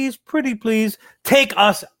 pretty please, take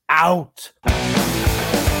us out?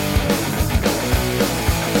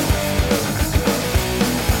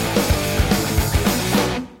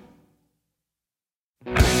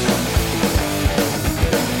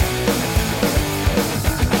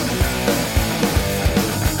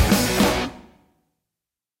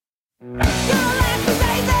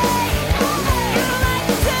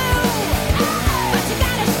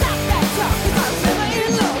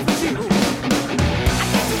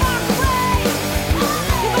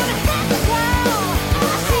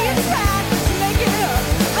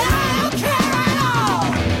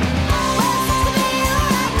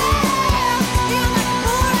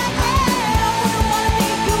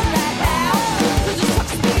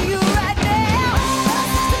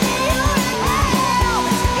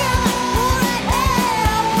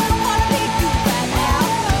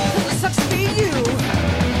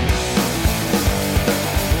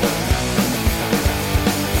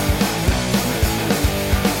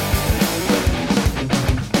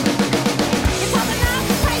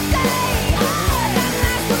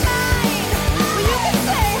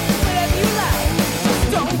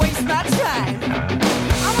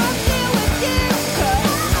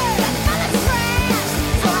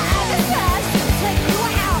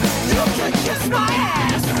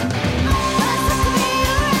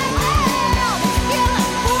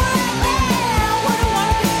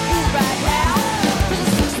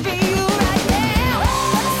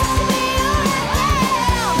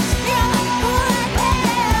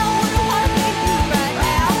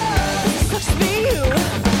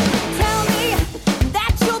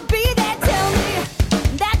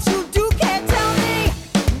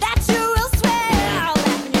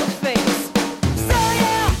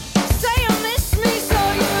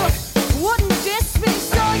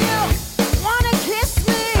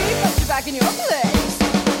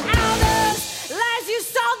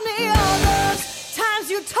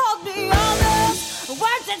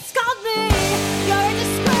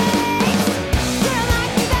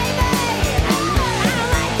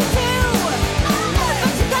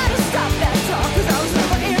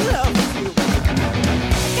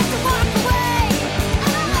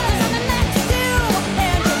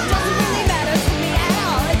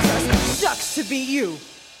 To be you.